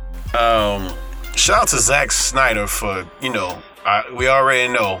 Shout out to Zack Snyder for, we already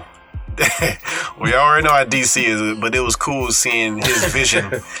know We already know how DC is, but it was cool seeing his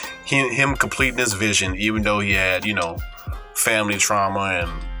vision, him completing his vision, even though he had, family trauma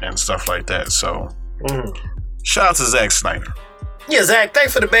and stuff like that. So, shout out to Zack Snyder. Yeah, Zach,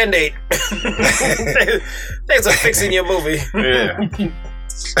 thanks for the Band-Aid. Thanks for fixing your movie. Yeah.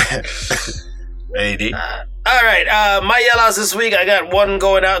 AD. All right, my yell-outs this week, I got one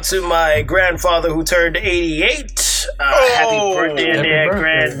going out to my grandfather who turned 88. Happy birthday,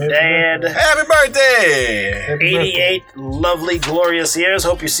 Granddad. Happy birthday! 88 lovely, glorious years.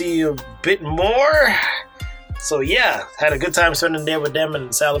 Hope you see a bit more. So yeah, had a good time spending there with them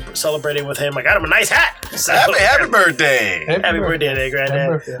and celebrating with him. I got him a nice hat. So, Happy birthday! Happy birthday,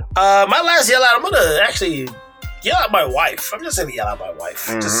 Granddad. My last yell out, I'm gonna actually yell at my wife. I'm just gonna yell at my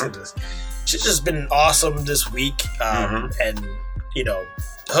wife. She's just been awesome this week, and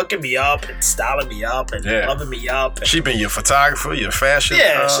hooking me up and styling me up and loving me up. And, she been your photographer, your fashion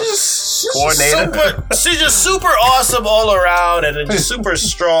she's coordinator. She's just super awesome all around and just super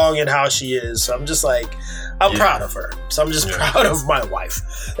strong in how she is. So I'm just like, I'm proud of her. So I'm just proud of my wife.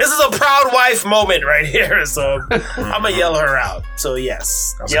 This is a proud wife moment right here. So I'm going to yell her out. So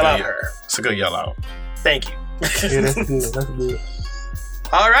yes, yell out her. It's a good yell out. Thank you. Yeah, that's good. That's good.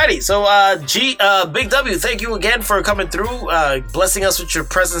 Alrighty, so Big W, thank you again for coming through, blessing us with your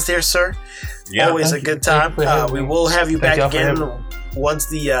presence there, sir. Yeah, always a good time. We will have you back again once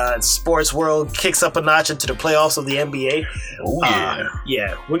the sports world kicks up a notch into the playoffs of the NBA. Oh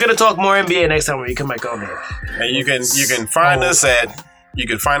yeah, we're gonna talk more NBA next time when you come back on here. And you can find us at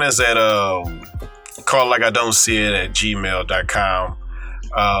call like I don't see it at gmail.com.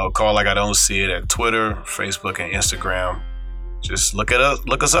 Call like I don't see it at Twitter, Facebook, and Instagram. Just look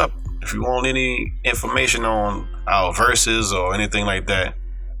us up. If you want any information on our verses or anything like that,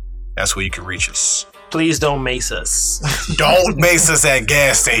 that's where you can reach us. Please don't mace us. Don't mace us at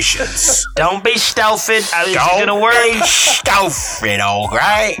gas stations. Don't be stoufing. Don't be stoufing, all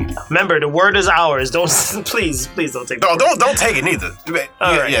right? Remember, the word is ours. Please don't take it. No, don't take it neither. Right.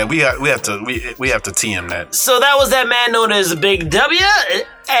 Yeah, we have to TM that. So that was that man known as Big W,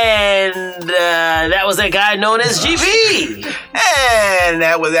 and that was that guy known as GP, and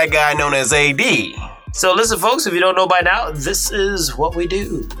that was that guy known as AD. So listen, folks, if you don't know by now, this is what we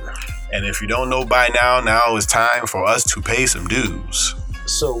do. And if you don't know by now is time for us to pay some dues.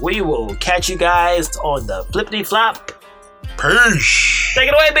 So we will catch you guys on the flippity flop. Peace. Take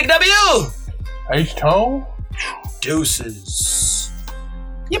it away, Big W. H-Tone. Deuces.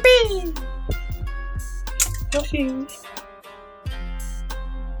 Yippee! Deuces.